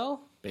 No,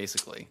 well,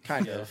 Basically.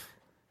 Kind of.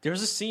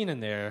 there's a scene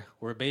in there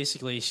where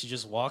basically she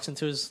just walks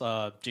into his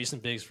Jason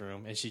Biggs'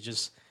 room and she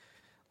just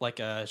like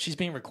she's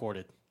being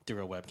recorded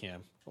through a webcam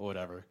or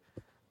whatever.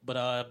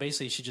 But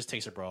basically she just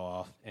takes her bra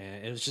off,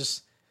 and it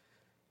was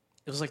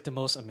like the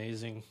most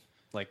amazing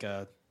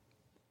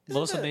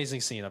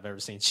amazing scene I've ever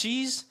seen.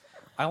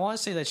 I want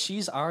to say that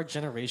she's our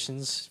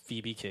generation's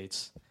Phoebe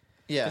Cates.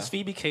 Yeah. Because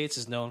Phoebe Cates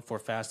is known for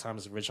Fast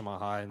Times at Ridgemont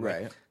High, and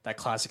Right. that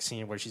classic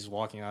scene where she's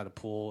walking out of the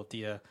pool with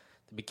the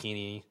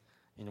bikini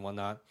and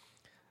whatnot.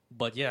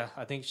 But yeah,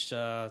 I think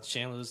Shannon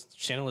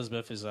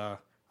Elizabeth is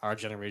our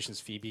generation's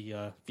Phoebe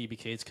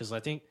Cates, because I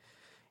think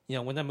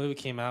when that movie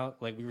came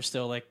out, like we were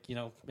still like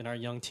in our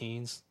young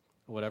teens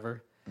or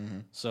whatever. Mm-hmm.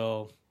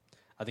 So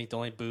I think the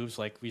only boobs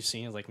like we've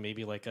seen is like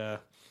maybe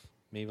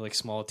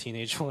small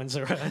teenage ones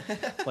or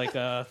like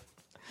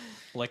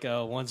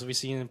ones we've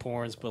seen in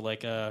porns, but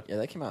like Yeah,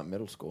 that came out in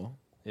middle school.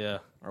 yeah.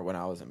 Or when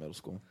I was in middle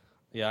school.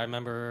 Yeah, I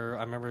remember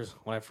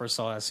when I first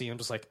saw that scene, I'm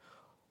just like,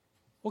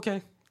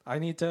 okay, I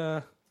need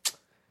to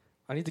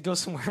go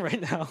somewhere right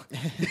now.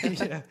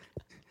 Yeah.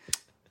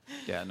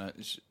 Yeah, no,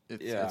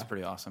 it's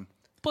pretty awesome.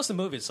 Plus, the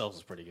movie itself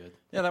was pretty good.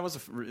 Yeah, that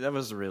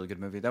was a really good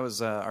movie. That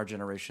was our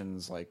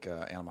generation's like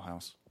Animal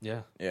House.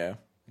 Yeah, Yeah.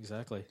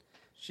 exactly.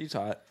 She's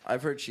hot.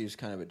 I've heard she's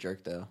kind of a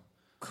jerk, though.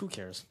 Who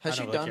cares? Has I she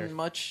don't really done care.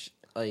 much,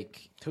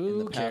 like, Who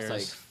in the past,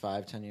 cares?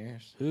 like, 5-10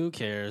 years? Who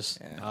cares?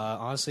 Yeah.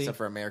 Honestly, Except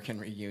for American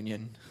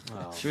Reunion.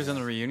 oh, She was in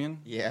the reunion.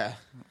 Yeah.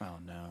 Oh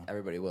no.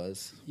 Everybody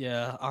was.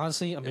 yeah,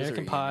 honestly, American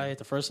reunion. Pie,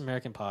 the first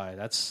American Pie,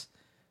 that's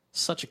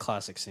such a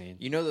classic scene.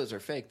 You know those are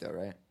fake, though,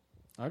 right?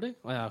 Are they?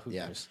 Well, yeah, who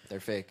Yeah. cares? They're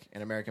fake.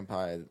 In American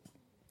Pie,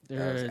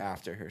 that was They're,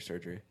 after her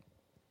surgery.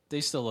 they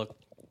still look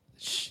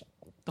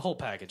the whole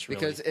package. Really.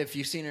 Because if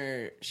you've seen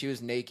her, she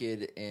was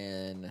naked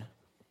in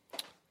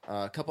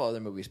a couple other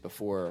movies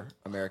before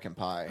American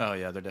Pie. Oh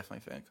yeah, they're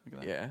definitely fake.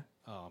 Look at that. Yeah.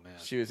 oh man,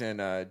 She was in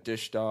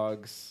Dish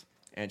Dogs,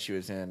 and she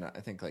was in, I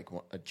think, like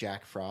a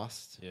Jack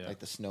Frost, Yeah. like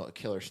the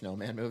killer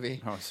snowman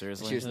movie. Oh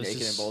seriously? She was This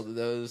naked is- in both of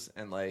those,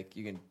 and like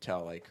you can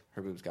tell, like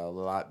her boobs got a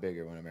lot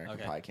bigger when American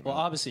okay. Pie came Well,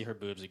 out. obviously her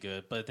boobs are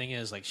good, but the thing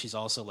is, like, she's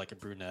also like a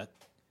brunette.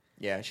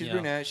 Yeah, she's Yeah.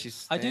 brunette.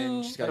 She's I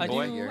thin, do, She's got a I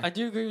boy do, here. I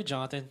do agree with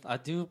Jonathan. I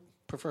do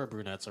prefer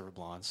brunettes over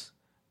blondes,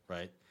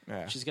 right?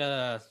 Yeah. She's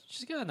got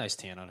a nice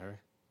tan on her.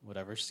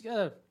 Whatever.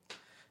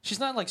 She's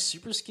not like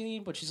super skinny,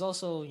 but she's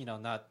also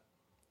not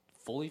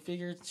fully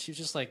figured. She's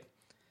just like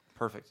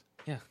Perfect.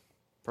 yeah,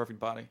 Perfect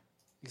body.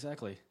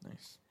 exactly.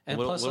 Nice. And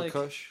little, plus, little like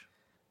cush.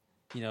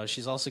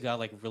 she's also got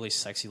like really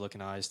sexy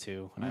looking eyes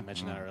too. And I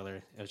mentioned Mm-hmm. that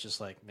earlier. It was just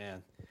like,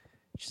 man,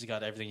 she's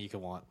got everything you could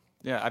want.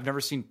 Yeah, I've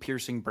never seen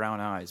piercing brown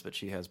eyes, but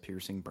she has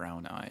piercing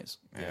brown eyes.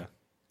 Yeah.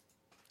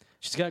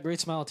 She's got a great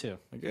smile too.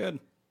 They're good.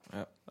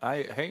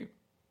 Yep.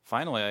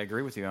 Finally I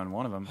agree with you on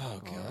one of them.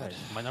 Oh god. All right,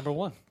 my number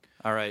one.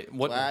 All right.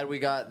 What? Glad we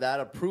got that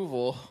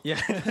approval. Yeah.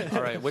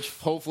 All right.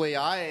 Hopefully,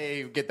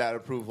 I get that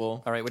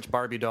approval. All right. Which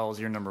Barbie doll is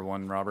your number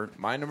one, Robert?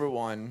 My number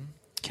one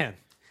Ken.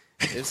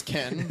 is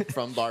Ken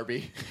from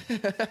Barbie,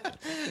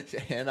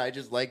 and I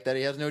just like that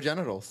he has no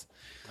genitals.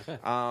 Okay.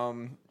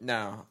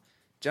 No,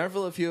 Jennifer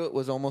Love Hewitt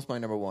was almost my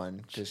number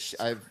one because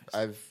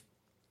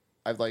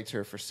I've liked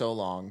her for so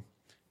long,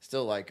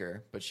 still like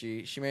her, but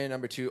she made it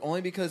number two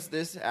only because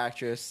this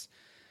actress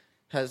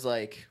has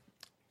like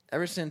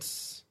ever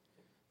since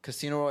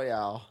Casino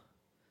Royale,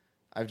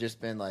 I've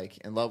just been like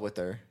in love with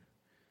her,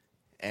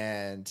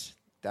 and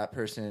that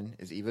person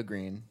is Eva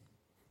Green.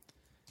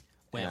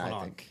 Wait, and hold I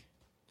on. think,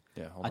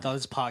 Yeah. Hold I on. thought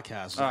this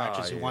podcast was Oh,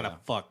 actors who want yeah. to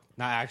fuck,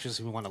 not actors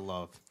who want to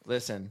love.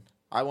 listen,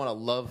 I want to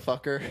love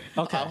fuck her.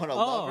 Okay. I want to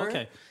love her.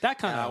 Okay. That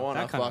kind And I of. want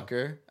to fuck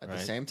her at the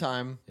right. same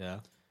time Yeah.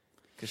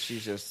 because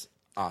she's just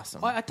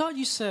awesome. Well, I thought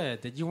you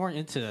said that you weren't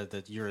into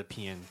the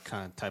European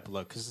kind of type of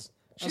look because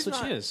that's She's what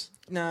she not- is.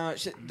 No,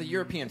 the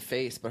European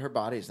face, but her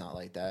body's not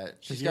like that.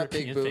 She's The got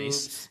big European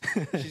boobs.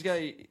 face. She's got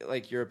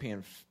like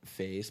European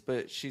face,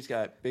 but she's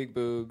got big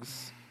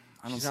boobs.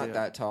 I don't She's see not it.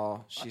 that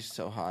tall. She's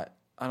so hot.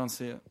 I don't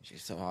see it.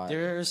 She's so hot.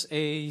 There's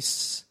a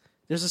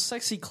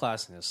sexy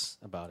classiness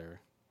about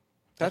her.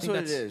 That's think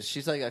what it that's- is.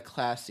 She's like a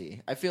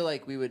classy. I feel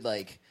like we would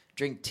like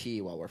drink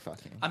tea while we're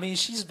fucking. I mean,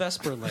 she's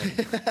Vesper Lynn.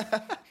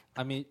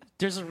 I mean,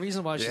 there's a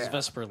reason why she's Yeah.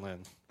 Vesper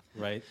Lynn,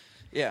 right?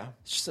 Yeah.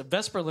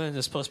 Vesper Lynn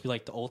is supposed to be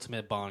like the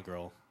ultimate Bond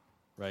girl,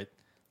 right?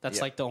 That's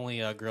Yeah. like the only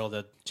girl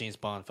that James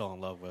Bond fell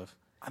in love with.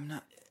 I'm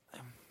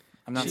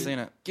not seeing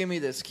it. Give me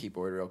this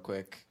keyboard real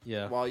quick.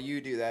 Yeah. While you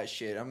do that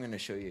shit, I'm gonna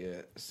show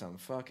you some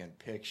fucking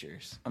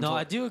pictures. No,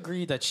 I do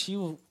agree that she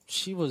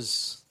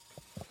was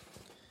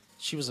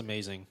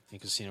amazing in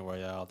Casino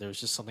Royale. There was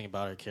just something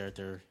about her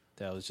character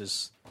that was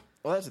just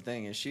Well, that's the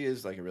thing is she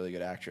is like a really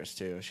good actress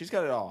too. She's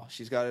got it all.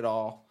 She's got it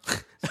all,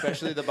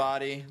 especially the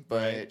body.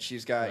 But Right.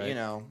 she's got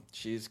Right.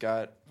 she's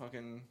got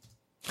fucking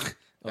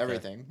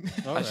everything.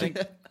 All I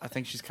right.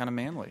 think she's kind of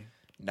manly.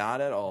 Not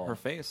at all. Her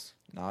face.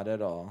 Not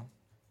at all.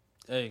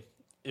 Hey,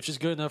 if she's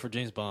good enough for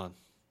James Bond,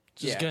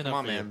 she's good come enough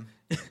on, for man.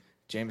 you.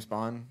 James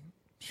Bond.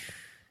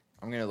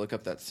 I'm gonna look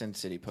up that Sin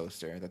City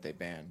poster that they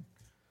banned.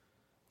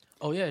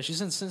 Oh yeah, she's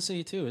in Sin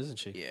City too, isn't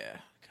she? Yeah,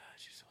 God,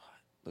 she's so hot.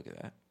 Look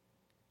at that.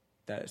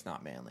 That is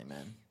not manly,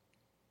 man.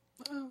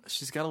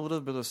 She's got a little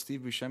bit of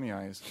Steve Buscemi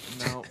eyes.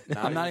 No,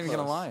 I'm not even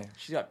gonna close. lie.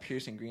 She's got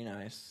piercing green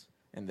eyes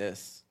in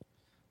this,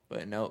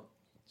 but nope.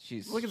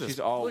 She's Look at this. She's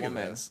all Look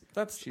woman. At this.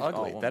 That's She's all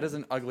ugly. woman. That is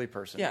an ugly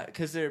person. Yeah,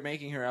 because they're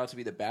making her out to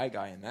be the bad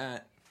guy in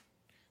that.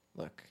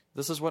 Look,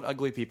 This is what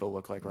ugly people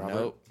look like, Robert.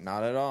 nope,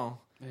 not at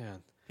all.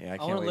 Man, Yeah, I I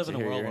can't want to wait live to in a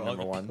hear world your where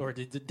number one.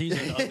 these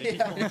are the ugly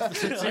people.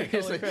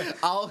 Seriously,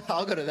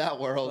 I'll go to that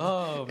world.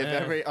 Oh, if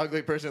man. every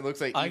ugly person looks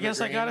like I Eva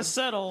guess I Green. gotta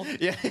settle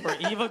Yeah. for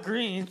Eva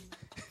Green.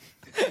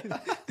 I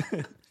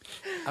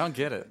don't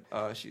get it.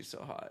 Oh, she's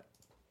so hot.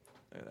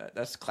 Look at that.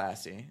 That's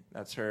classy.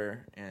 That's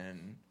her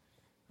in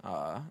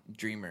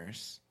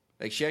Dreamers.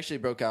 Like she actually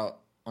broke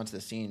out onto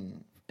the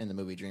scene in the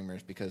movie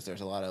Dreamers because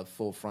there's a lot of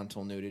full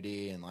frontal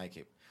nudity and like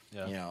it,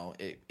 Yeah.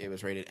 it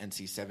was rated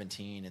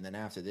NC-17, and then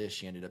after this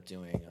she ended up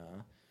doing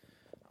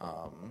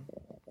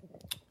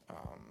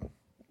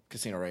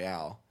Casino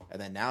Royale, and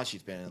then now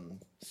she's been in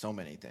so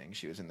many things.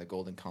 She was in The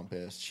Golden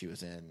Compass. She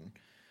was in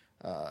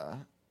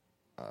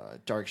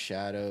Dark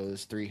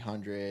Shadows,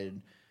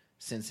 300,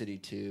 Sin City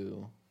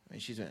 2. I mean,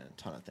 she's been in a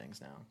ton of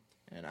things now,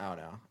 and I don't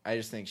know. I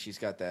just think she's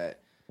got that.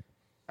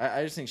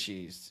 I just think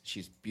she's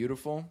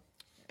beautiful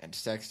and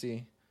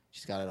sexy.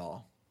 She's got it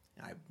all,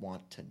 and I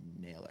want to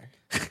nail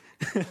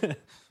her.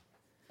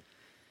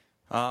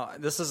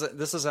 This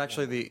is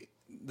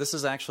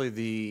actually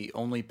the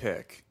only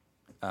pick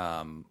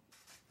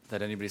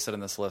that anybody said in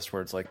this list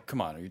where it's like,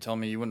 come on, are you telling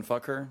me you wouldn't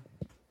fuck her?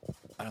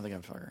 I don't think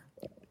I'd fuck her.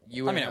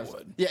 You I mean, wouldn't I have-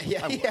 would.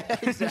 Yeah,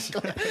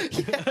 exactly.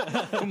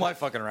 Who am I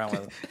fucking around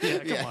with?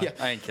 Come on.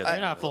 I ain't kidding.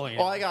 You're not pulling it.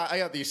 Well, I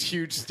got these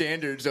huge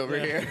standards over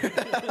here.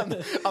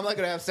 I'm not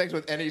gonna have sex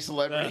with any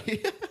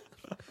celebrity.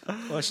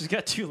 Well, she's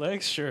got 2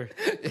 legs, sure.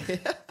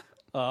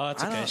 Oh,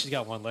 that's I okay. don't- She's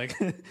got 1 leg.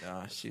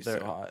 No, she's There,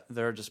 so hot.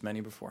 there are just many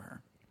before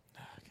her.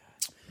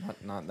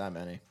 Not that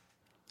many.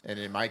 And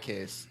in my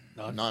case,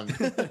 None. none.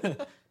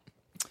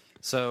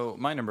 So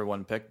my number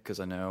one pick, because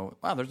I know,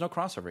 wow, there's no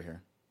crossover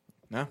here.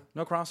 No?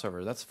 No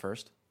crossover. That's the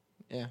first.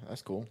 Yeah,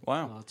 that's cool.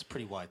 Wow. Well, it's a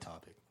pretty wide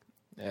topic.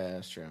 Yeah,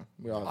 that's true.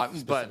 We all have But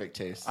specific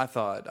tastes. I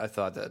thought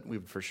that we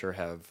would for sure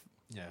have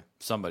Yeah.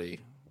 somebody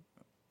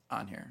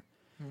on here.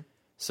 Hmm.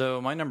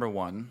 So my number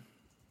one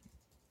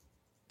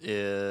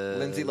is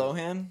Lindsay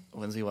Lohan?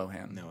 Lindsay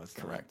Lohan. No, it's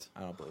correct.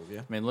 Not. I don't believe you.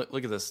 I mean, look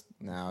at this.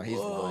 No, he's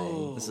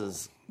lying. This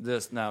is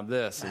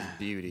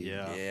beauty.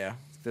 Yeah. Yeah.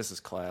 This is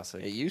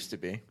classic. It used to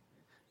be.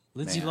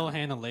 Lindsay Man.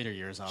 Lohan in later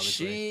years,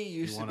 obviously. She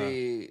used to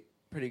be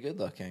pretty good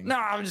looking. No,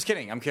 I'm just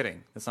kidding. I'm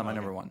kidding. That's not my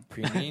number one.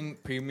 Pre-mean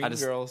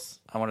girls.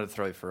 I wanted to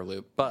throw you for a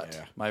loop, but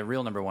Yeah. my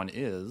real number one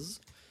is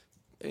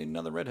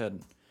another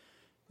redhead,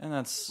 and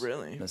that's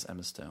Really? Miss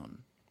Emma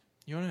Stone.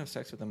 You want to have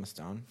sex with Emma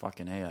Stone?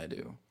 Fucking A, I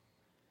do.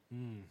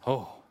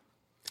 Oh,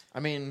 I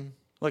mean,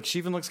 Look, she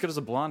even looks good as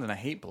a blonde, and I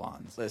hate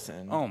blondes.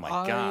 Listen. Oh my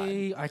god.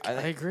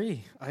 I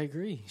agree. I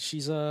agree.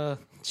 She's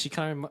she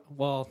kind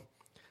of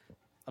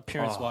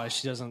appearance wise,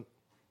 she doesn't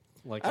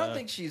like. I don't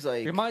think she's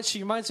like. She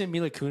reminds me of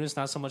Mila Kunis,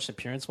 not so much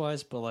appearance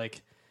wise, but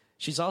like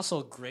she's also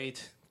a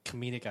great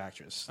comedic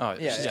actress. Oh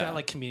Yeah, She's yeah. got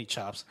like comedic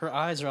chops. Her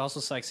eyes are also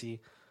sexy,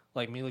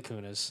 like Mila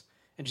Kunis,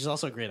 and she's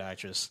also a great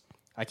actress.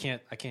 I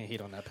can't hate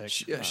on that pick.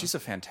 She's a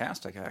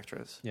fantastic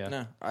actress. Yeah.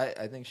 No,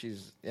 I think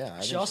she's. Yeah. I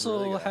think She she's a also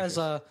really good has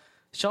actress.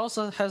 she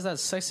also has that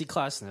sexy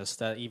classiness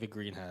that Eva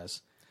Green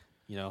has.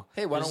 You know.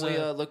 Hey, why don't we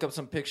There's look up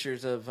some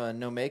pictures of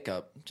no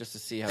makeup just to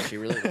see how she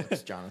really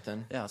looks,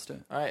 Jonathan? Yeah, let's do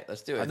it. All right,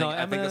 let's do it. no,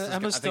 I think this is Emma I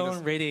think Stone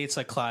this- radiates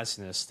a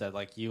classiness that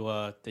like you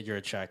that you're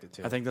attracted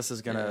to. I think this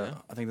is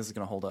gonna. I think this is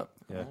gonna hold up.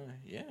 Yeah.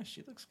 Yeah,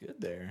 she looks good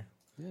there.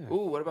 Yeah.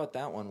 Ooh, what about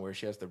that one where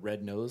she has the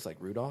red nose like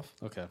Rudolph?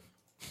 Okay.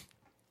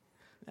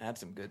 That's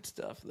some good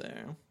stuff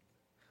there.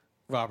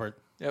 Robert,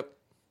 Yep.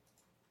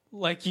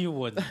 like you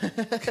would,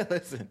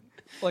 Listen,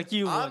 like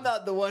you would. I'm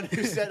not the one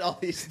who set all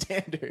these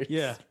standards.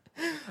 Yeah.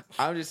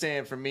 I'm just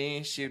saying, for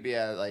me, she'd be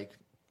at like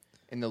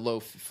in the low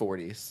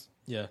 40s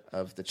Yeah.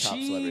 of the top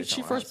She celebrities. she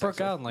I wanna first have broke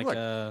sex out in like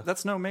Look,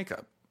 that's no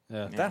makeup.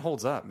 yeah. That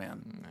holds up,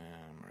 man. with.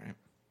 I'm right.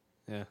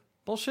 Yeah.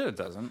 Bullshit, it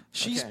doesn't.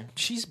 Okay.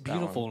 She's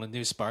beautiful in the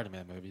new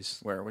Spider-Man movies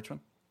Where? Which one?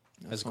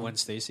 as Gwen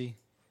Stacy.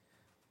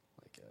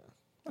 Like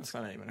That's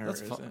not even her,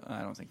 That's is fun. it?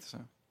 I don't think so.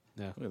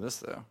 yeah. Look at this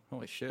though.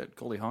 Holy shit,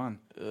 Goldie Hawn.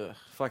 Ugh.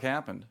 Fuck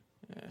happened.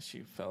 Yeah,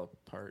 she fell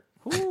apart.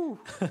 Woo.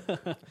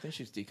 I think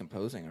she's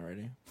decomposing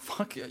already.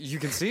 Fuck yeah, you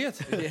can see it.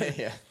 yeah,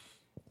 yeah.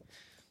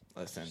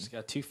 Listen, She's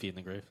got 2 feet in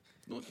the grave.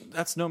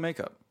 That's no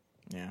makeup.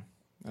 yeah,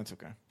 that's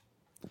okay.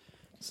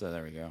 So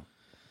there we go.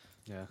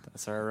 Yeah.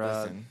 That's our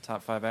Listen.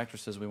 top 5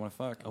 actresses we want to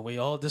fuck. And we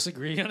all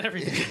disagree on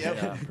everything.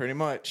 Yep, pretty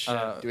much.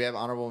 Do we have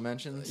honorable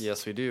mentions?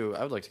 Yes, we do.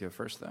 I would like to go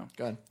first though.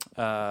 Go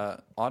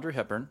ahead. Audrey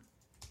Hepburn.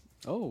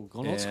 Oh,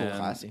 going old school. And-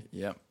 Classy.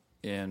 Yep.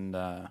 And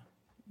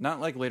not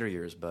like later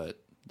years, but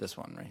this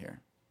one right here.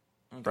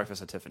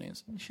 Breakfast at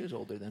Tiffany's. She was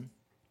older then.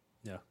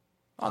 Yeah.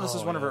 Oh, this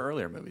is Oh, one of yeah. her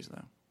earlier movies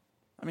though.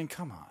 I mean,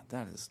 come on.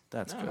 That's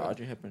No, good.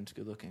 Audrey Hepburn's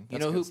good looking. You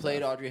That's know who good played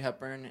stuff. Audrey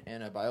Hepburn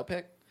in a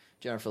biopic?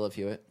 Jennifer Love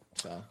Hewitt.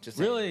 So just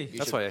Really? saying, you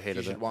That's should- why I hated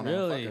you should it. wanna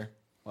Really? fuck her.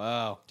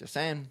 Wow. Just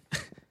saying.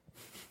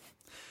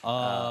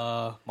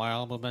 My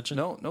honorable mention.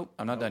 Nope.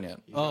 I'm not done yet.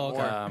 Oh,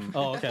 okay. Um,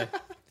 Oh, okay.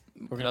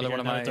 We're gonna Another be here one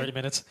of another my- 30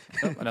 minutes.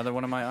 Another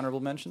one of my honorable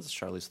mentions is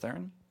Charlize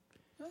Theron.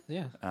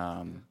 Yeah.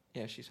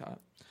 Yeah, she's hot.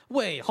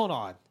 Wait, hold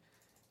on.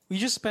 We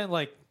just spent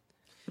like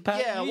the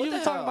past. Yeah, you what were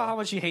the talking hell? about how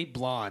much you hate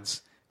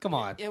blondes. Come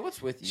on. Yeah,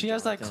 what's with you? She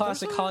has that Jonathan?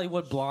 classic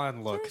Hollywood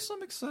blonde look. There's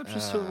some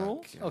exceptions to the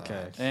rule.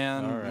 Okay.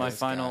 And All right. my This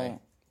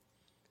final,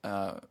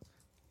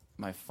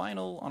 my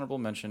final honorable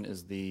mention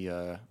is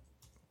the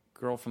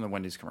girl from the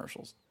Wendy's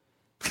commercials.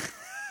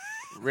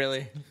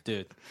 Really?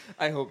 Dude,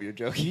 I hope you're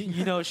joking.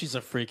 you know she's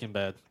a freaking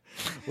bed.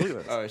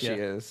 Oh, she Yeah.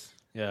 is.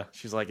 Yeah.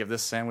 She's like, if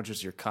this sandwich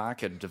is your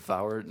cock, I'd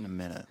devour it in a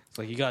minute. It's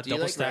like you got Do you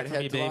double like stack for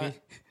me, redheads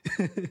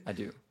a baby. I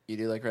do. You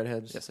do like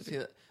redheads? Yes, I do.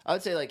 See, I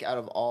would say like out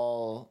of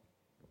all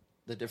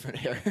the different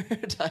hair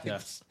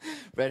types,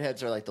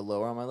 redheads are like the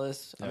lower on my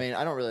list. I mean,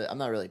 I'm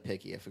not really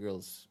picky. If a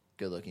girl's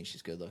good looking,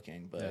 she's good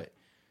looking. But Yeah.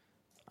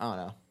 I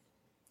don't know.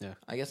 Yeah.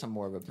 I guess I'm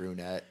more of a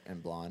brunette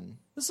and blonde.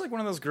 This is like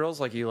one of those girls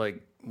like you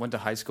like went to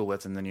high school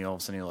with, and then you all of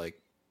a sudden you like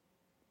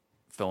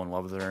fell in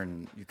love with her,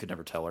 and you could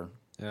never tell her.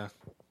 Yeah.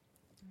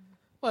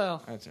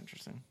 Well, That's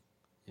interesting.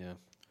 yeah.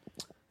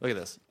 Look at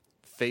this,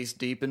 face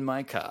deep in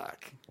my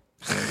cock.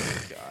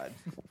 God.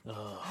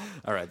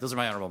 All right, those are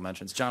my honorable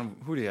mentions. John,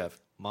 who do you have?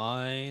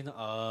 Mine,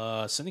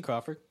 Cindy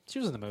Crawford. She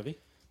was in the movie.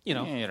 You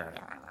know,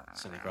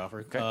 Cindy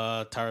Crawford. Okay.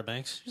 Tyra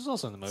Banks. She's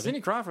also in the movie.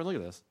 Cindy Crawford. Look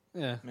at this.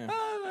 Yeah. Yeah.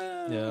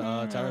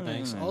 Yeah, Tyra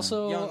Banks.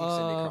 Also, Young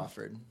Cindy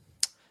Crawford.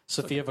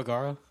 Sofia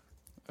Vergara.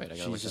 Wait, I gotta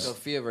She's look this just- up.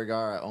 Sophia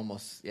Vergara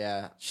almost.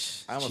 Yeah.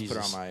 I almost put her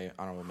on Jesus. my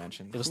honorable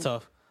mention. It was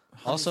tough.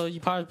 Also, you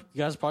guys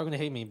are probably gonna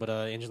hate me, but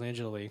Angelina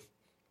Jolie.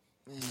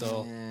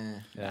 So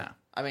yeah,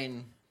 I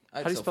mean, I'd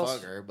How do you still spell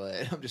fuck her,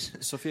 but I'm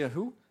just Sophia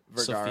who?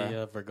 Vergara.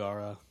 Sofia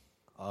Vergara.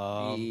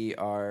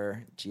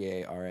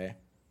 Vergara.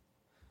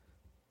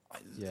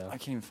 Yeah. I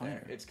can't even find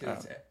her. It's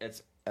because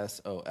it's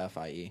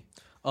Sofie.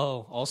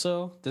 Oh,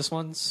 also, this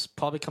one's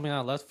probably coming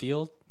out of left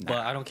field, but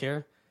I don't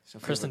care.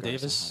 Sophia Kristen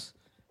Vergara's Davis.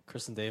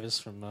 Kristen Davis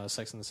from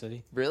Sex and the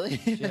City. Really?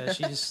 Yeah,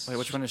 she's Wait,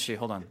 which one is she?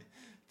 Hold on.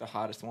 the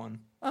hottest one.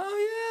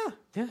 Oh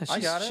yeah, yeah, she's, I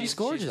got it. she's She's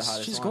the gorgeous.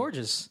 hottest She's one.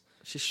 gorgeous.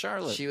 she's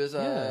Charlotte. She was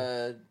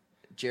Yeah.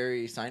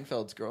 Jerry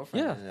Seinfeld's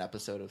girlfriend Yeah. in an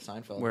episode of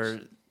Seinfeld.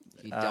 Where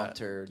he dumped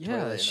her toilet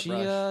Yeah, in she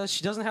a brush.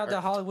 she doesn't have Or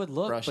that Hollywood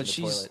look, brush in but the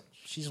she's toilet.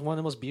 she's one of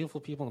the most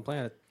beautiful people on the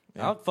planet.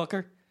 Yeah. I'd fuck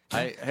her.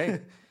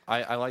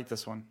 I like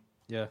this one.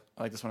 Yeah,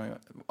 I like this one.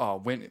 Oh,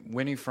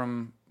 Winnie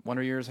from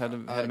Wonder Years had to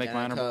make my Danica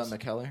honorables.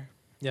 McKellar.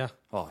 yeah.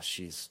 Oh,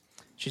 she's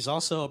She's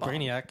also a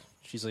brainiac.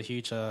 She's a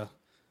huge.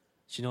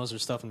 She knows her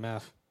stuff in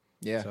math.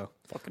 Yeah. So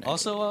fucking.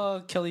 also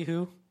Kelly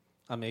Hu.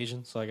 I'm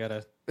Asian, so I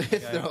gotta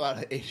Throw out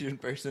an Asian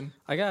person.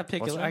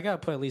 pick. What's her I name? gotta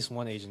put at least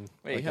one Asian.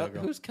 Wait, like,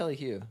 girl. who's Kelly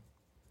Hu?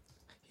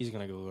 He's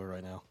gonna Google her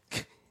right now.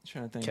 I'm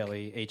trying to think.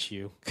 Kelly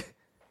HU.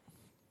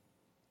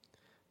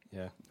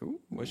 Yeah.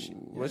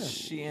 What's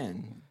she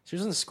in? She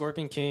was in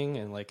Scorpion King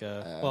and like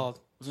well,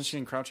 Wasn't she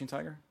in Crouching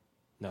Tiger?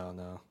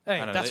 no. Hey, I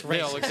don't know. that's They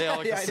all racist. look- they all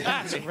look the same.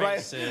 That's Right,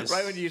 racist.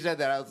 right when you said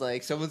that, I was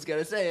like, someone's got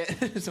to say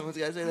it. Someone's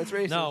got to say that's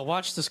racist. No,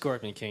 watch the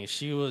Scorpion King.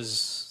 She was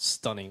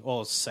stunning.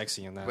 Oh,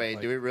 sexy in that. Wait,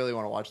 Like, do we really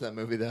want to watch that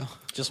movie, though?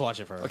 just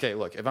watch it for her. Okay,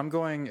 look, if I'm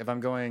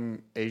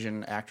going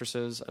Asian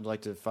actresses, I'd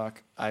like to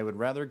fuck. I would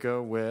rather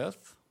go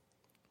with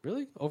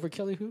Really? Over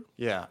Kelly Hu?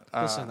 yeah.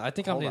 Listen, I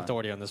think I'm hold the on.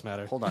 authority on this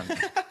matter. Hold on.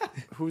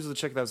 Who's the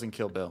chick that was in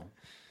Kill Bill?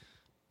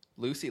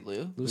 Lucy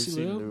Liu? Lucy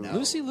Lucy Liu? Liu. No.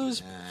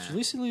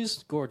 Lucy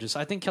Liu's gorgeous.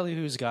 I think Kelly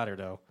Hu's got her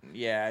though.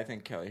 Yeah, I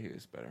think Kelly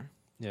Hu's better.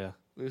 Yeah.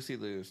 Lucy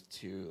Liu's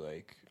too,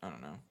 like, I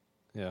don't know.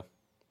 Yeah.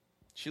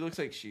 She looks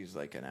like she's,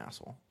 like, an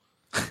asshole.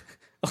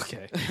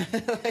 Okay.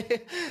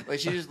 Like,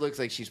 she just looks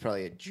like she's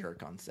probably a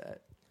jerk on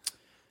set.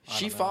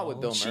 She don't fought know.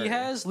 with Bill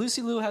Murray.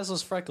 Lucy Liu has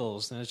those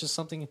freckles, and it's just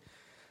something.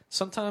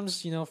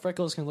 Sometimes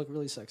freckles can look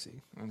really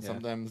sexy. And Yeah.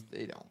 sometimes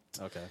they don't.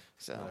 Okay.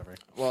 So, Whatever.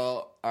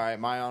 well, all right.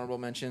 My honorable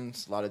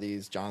mentions. A lot of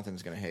these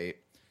Jonathan's gonna hate.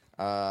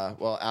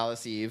 Well,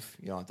 Alice Eve.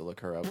 You don't have to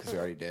look her up because we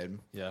already did.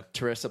 Yeah.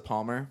 Teresa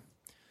Palmer.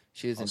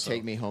 She was in Also-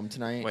 Take Me Home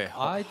Tonight. Wait,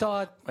 I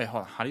thought hold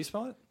on. How do you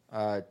spell it?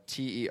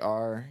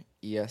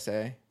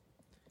 Teresa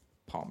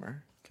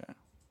Palmer. Okay.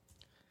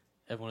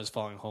 everyone who's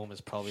following home is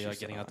probably She's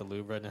getting out the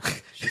lube right now.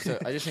 She's so,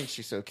 I just think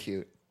she's so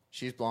cute.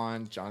 She's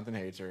blonde. Jonathan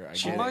hates her. I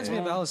She get reminds it. me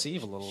of Alice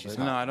Eve a little She's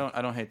bit. No,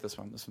 I don't hate this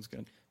one. This one's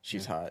good.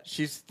 She's hot.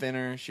 She's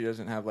thinner. She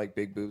doesn't have like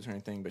big boobs or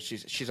anything, but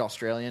she's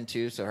Australian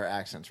too, so her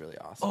accent's really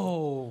awesome.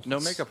 Oh, No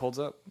makeup holds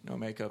up. No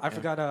makeup. I yeah.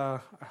 forgot.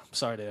 I'm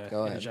sorry to Go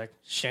ahead. interject.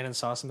 Shannon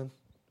Sossaman.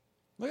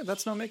 Look,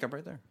 that's no makeup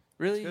right there.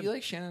 Really, good. you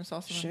like Shannon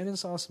Sossaman? Shannon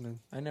Sossaman.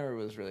 I never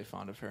was really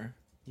fond of her.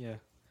 Yeah,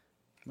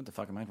 What the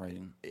fuck am I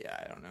writing? Yeah,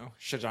 I don't know.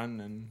 Shajan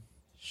and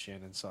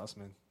Shannon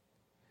Sossaman.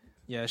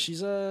 Yeah,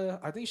 she's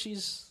I think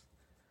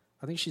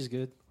she's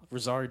good.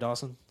 Rosario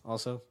Dawson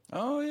also.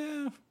 Oh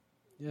yeah,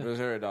 Yeah.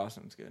 Rosario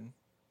Dawson's good.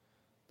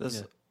 this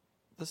Yeah.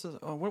 this is.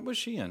 Oh, what was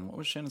she in? What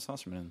was Shannon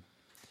Sossaman in?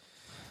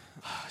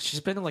 She's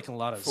been in like a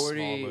lot of small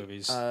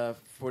movies.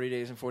 40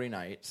 Days and 40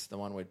 Nights, the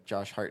one with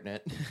Josh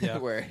Hartnett, Yeah.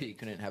 where he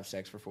couldn't have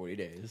sex for 40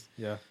 days.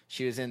 yeah,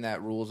 She was in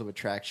that Rules of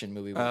Attraction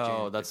movie. With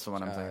Oh, Jane- that's the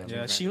one I'm thinking of.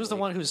 yeah. She was the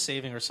one who was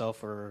saving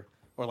herself or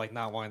like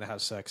not wanting to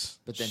have sex.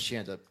 But then she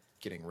ends up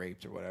getting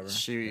raped or whatever.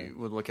 She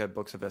would look at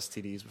books of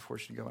STDs before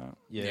she'd go out.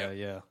 Yeah,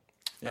 yeah.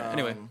 Yeah.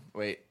 Anyway,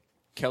 wait,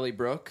 Kelly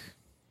Brook.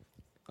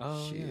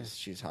 Oh, yeah.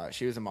 She's hot.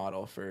 She was a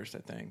model first, I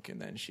think,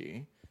 and then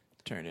she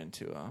turned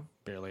into a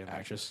Barely an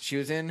actress. She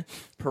was in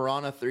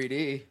Piranha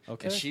 3D.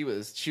 Okay. And she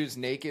was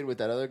naked with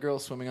that other girl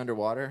swimming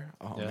underwater.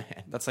 Oh Yeah.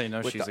 man. that's how you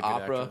know With she's the a good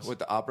opera actress. with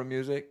the opera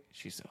music,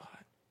 she's so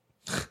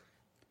hot.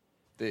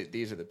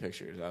 These are the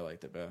pictures I like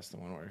the best. The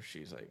one where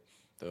she's like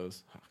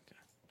those. Oh,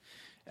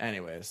 God.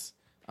 Anyways,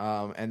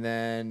 and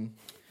then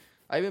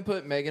I even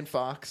put Megan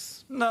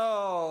Fox.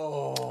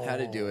 No. I had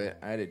to do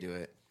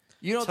it.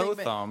 You don't Toe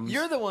think thumbs.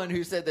 you're the one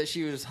who said that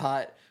she was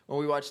hot when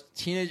we watched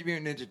Teenage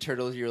Mutant Ninja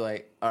Turtles. You're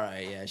like, all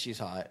right, yeah, she's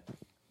hot.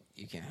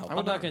 You can't help I'm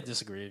it. not going to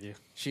disagree with you.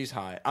 She's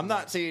hot. I'm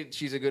not saying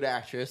she's a good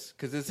actress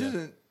because this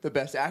isn't the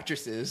best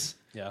actresses.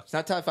 Yeah. It's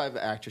not top 5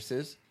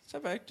 actresses. It's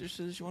top 5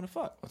 actresses you want to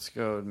fuck. Let's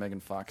go with Megan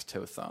Fox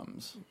toe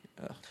thumbs.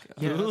 Oh, God.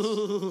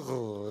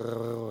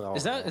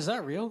 Yeah, is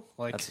that real?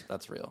 Like,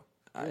 That's real.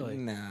 Really?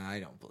 Nah, I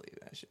don't believe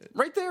that shit.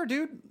 Right there,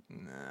 dude.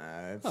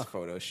 Nah, it's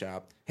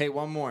Photoshop. Hey,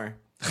 one more.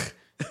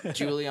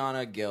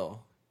 Juliana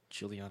Gill.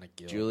 Juliana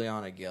Gill.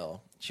 Juliana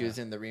Gill. She was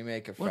in the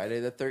remake of Friday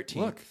the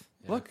 13th.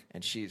 Look.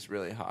 And she's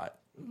really hot.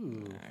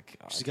 Ooh. Ah,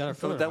 God. She's got her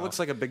So foot. that looks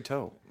like a big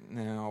toe.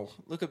 Now,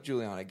 look up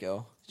Juliana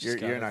Gill. She's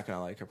got You're it. not going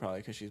to like her probably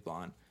because she's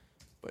blonde.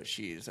 But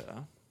she's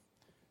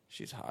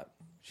hot.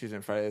 She's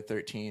in Friday the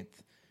 13th.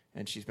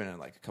 And she's been in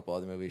like a couple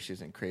other movies.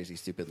 She's in Crazy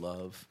Stupid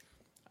Love.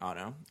 I don't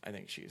know. I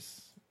think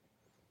she's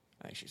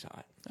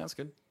hot. That's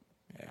good.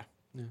 Yeah.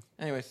 Yeah.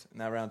 Anyways, and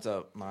that rounds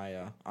up my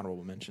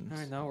honorable mentions. All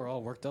right, now we're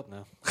all worked up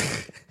now.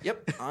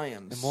 Yep, I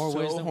am In more so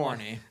ways than one.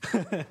 horny.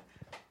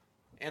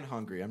 And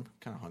hungry. I'm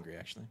kind of hungry,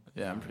 actually.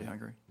 Yeah, I'm pretty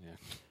hungry. Yeah.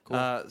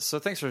 Cool. So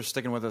thanks for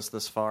sticking with us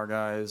this far,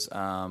 guys.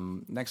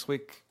 Next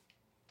week,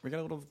 we got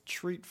a little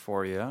treat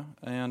for you.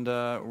 And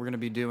we're going to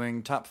be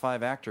doing top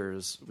 5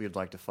 actors we'd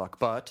like to fuck.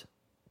 But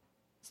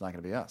it's not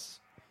going to be us.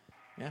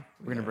 Yeah.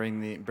 We're going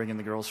to bring in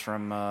the girls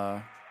from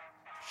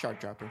Shark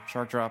Dropper.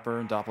 Shark Dropper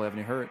and Doppel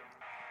Avenue Hurt.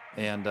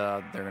 And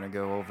they're going to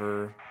go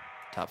over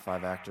top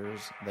 5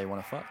 actors they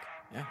want to fuck.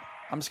 Yeah.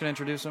 I'm just going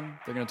to introduce them.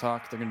 They're going to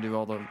talk. They're going to do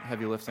all the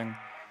heavy lifting.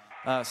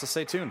 So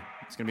stay tuned.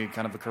 It's going to be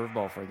kind of a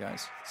curveball for you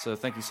guys. So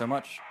thank you so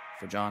much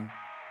for John,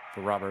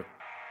 for Robert,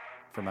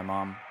 for my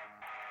mom,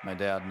 my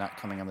dad not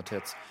coming on the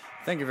tits.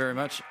 Thank you very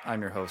much.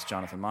 I'm your host,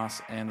 Jonathan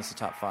Moss, and this is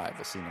Top 5.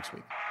 We'll see you next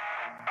week.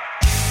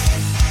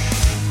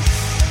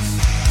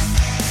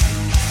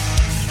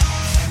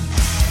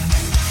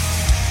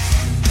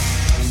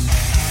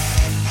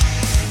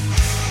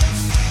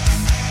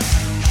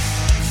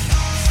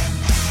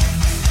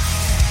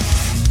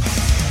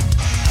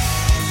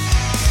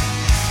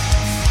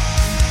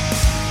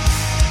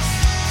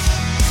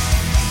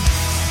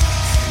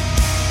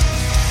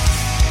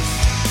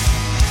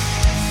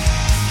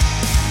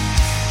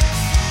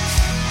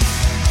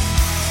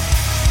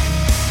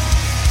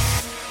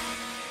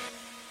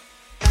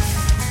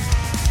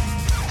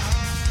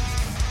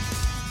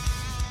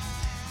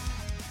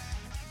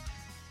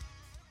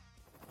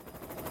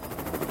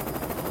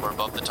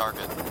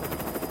 target.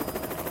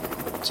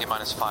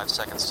 T-minus 5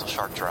 seconds till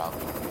shark drop.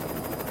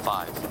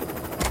 5,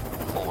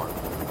 4,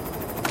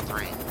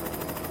 3,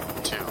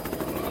 2,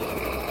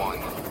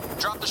 1.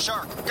 Drop the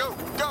shark! Go,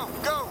 go,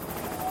 go!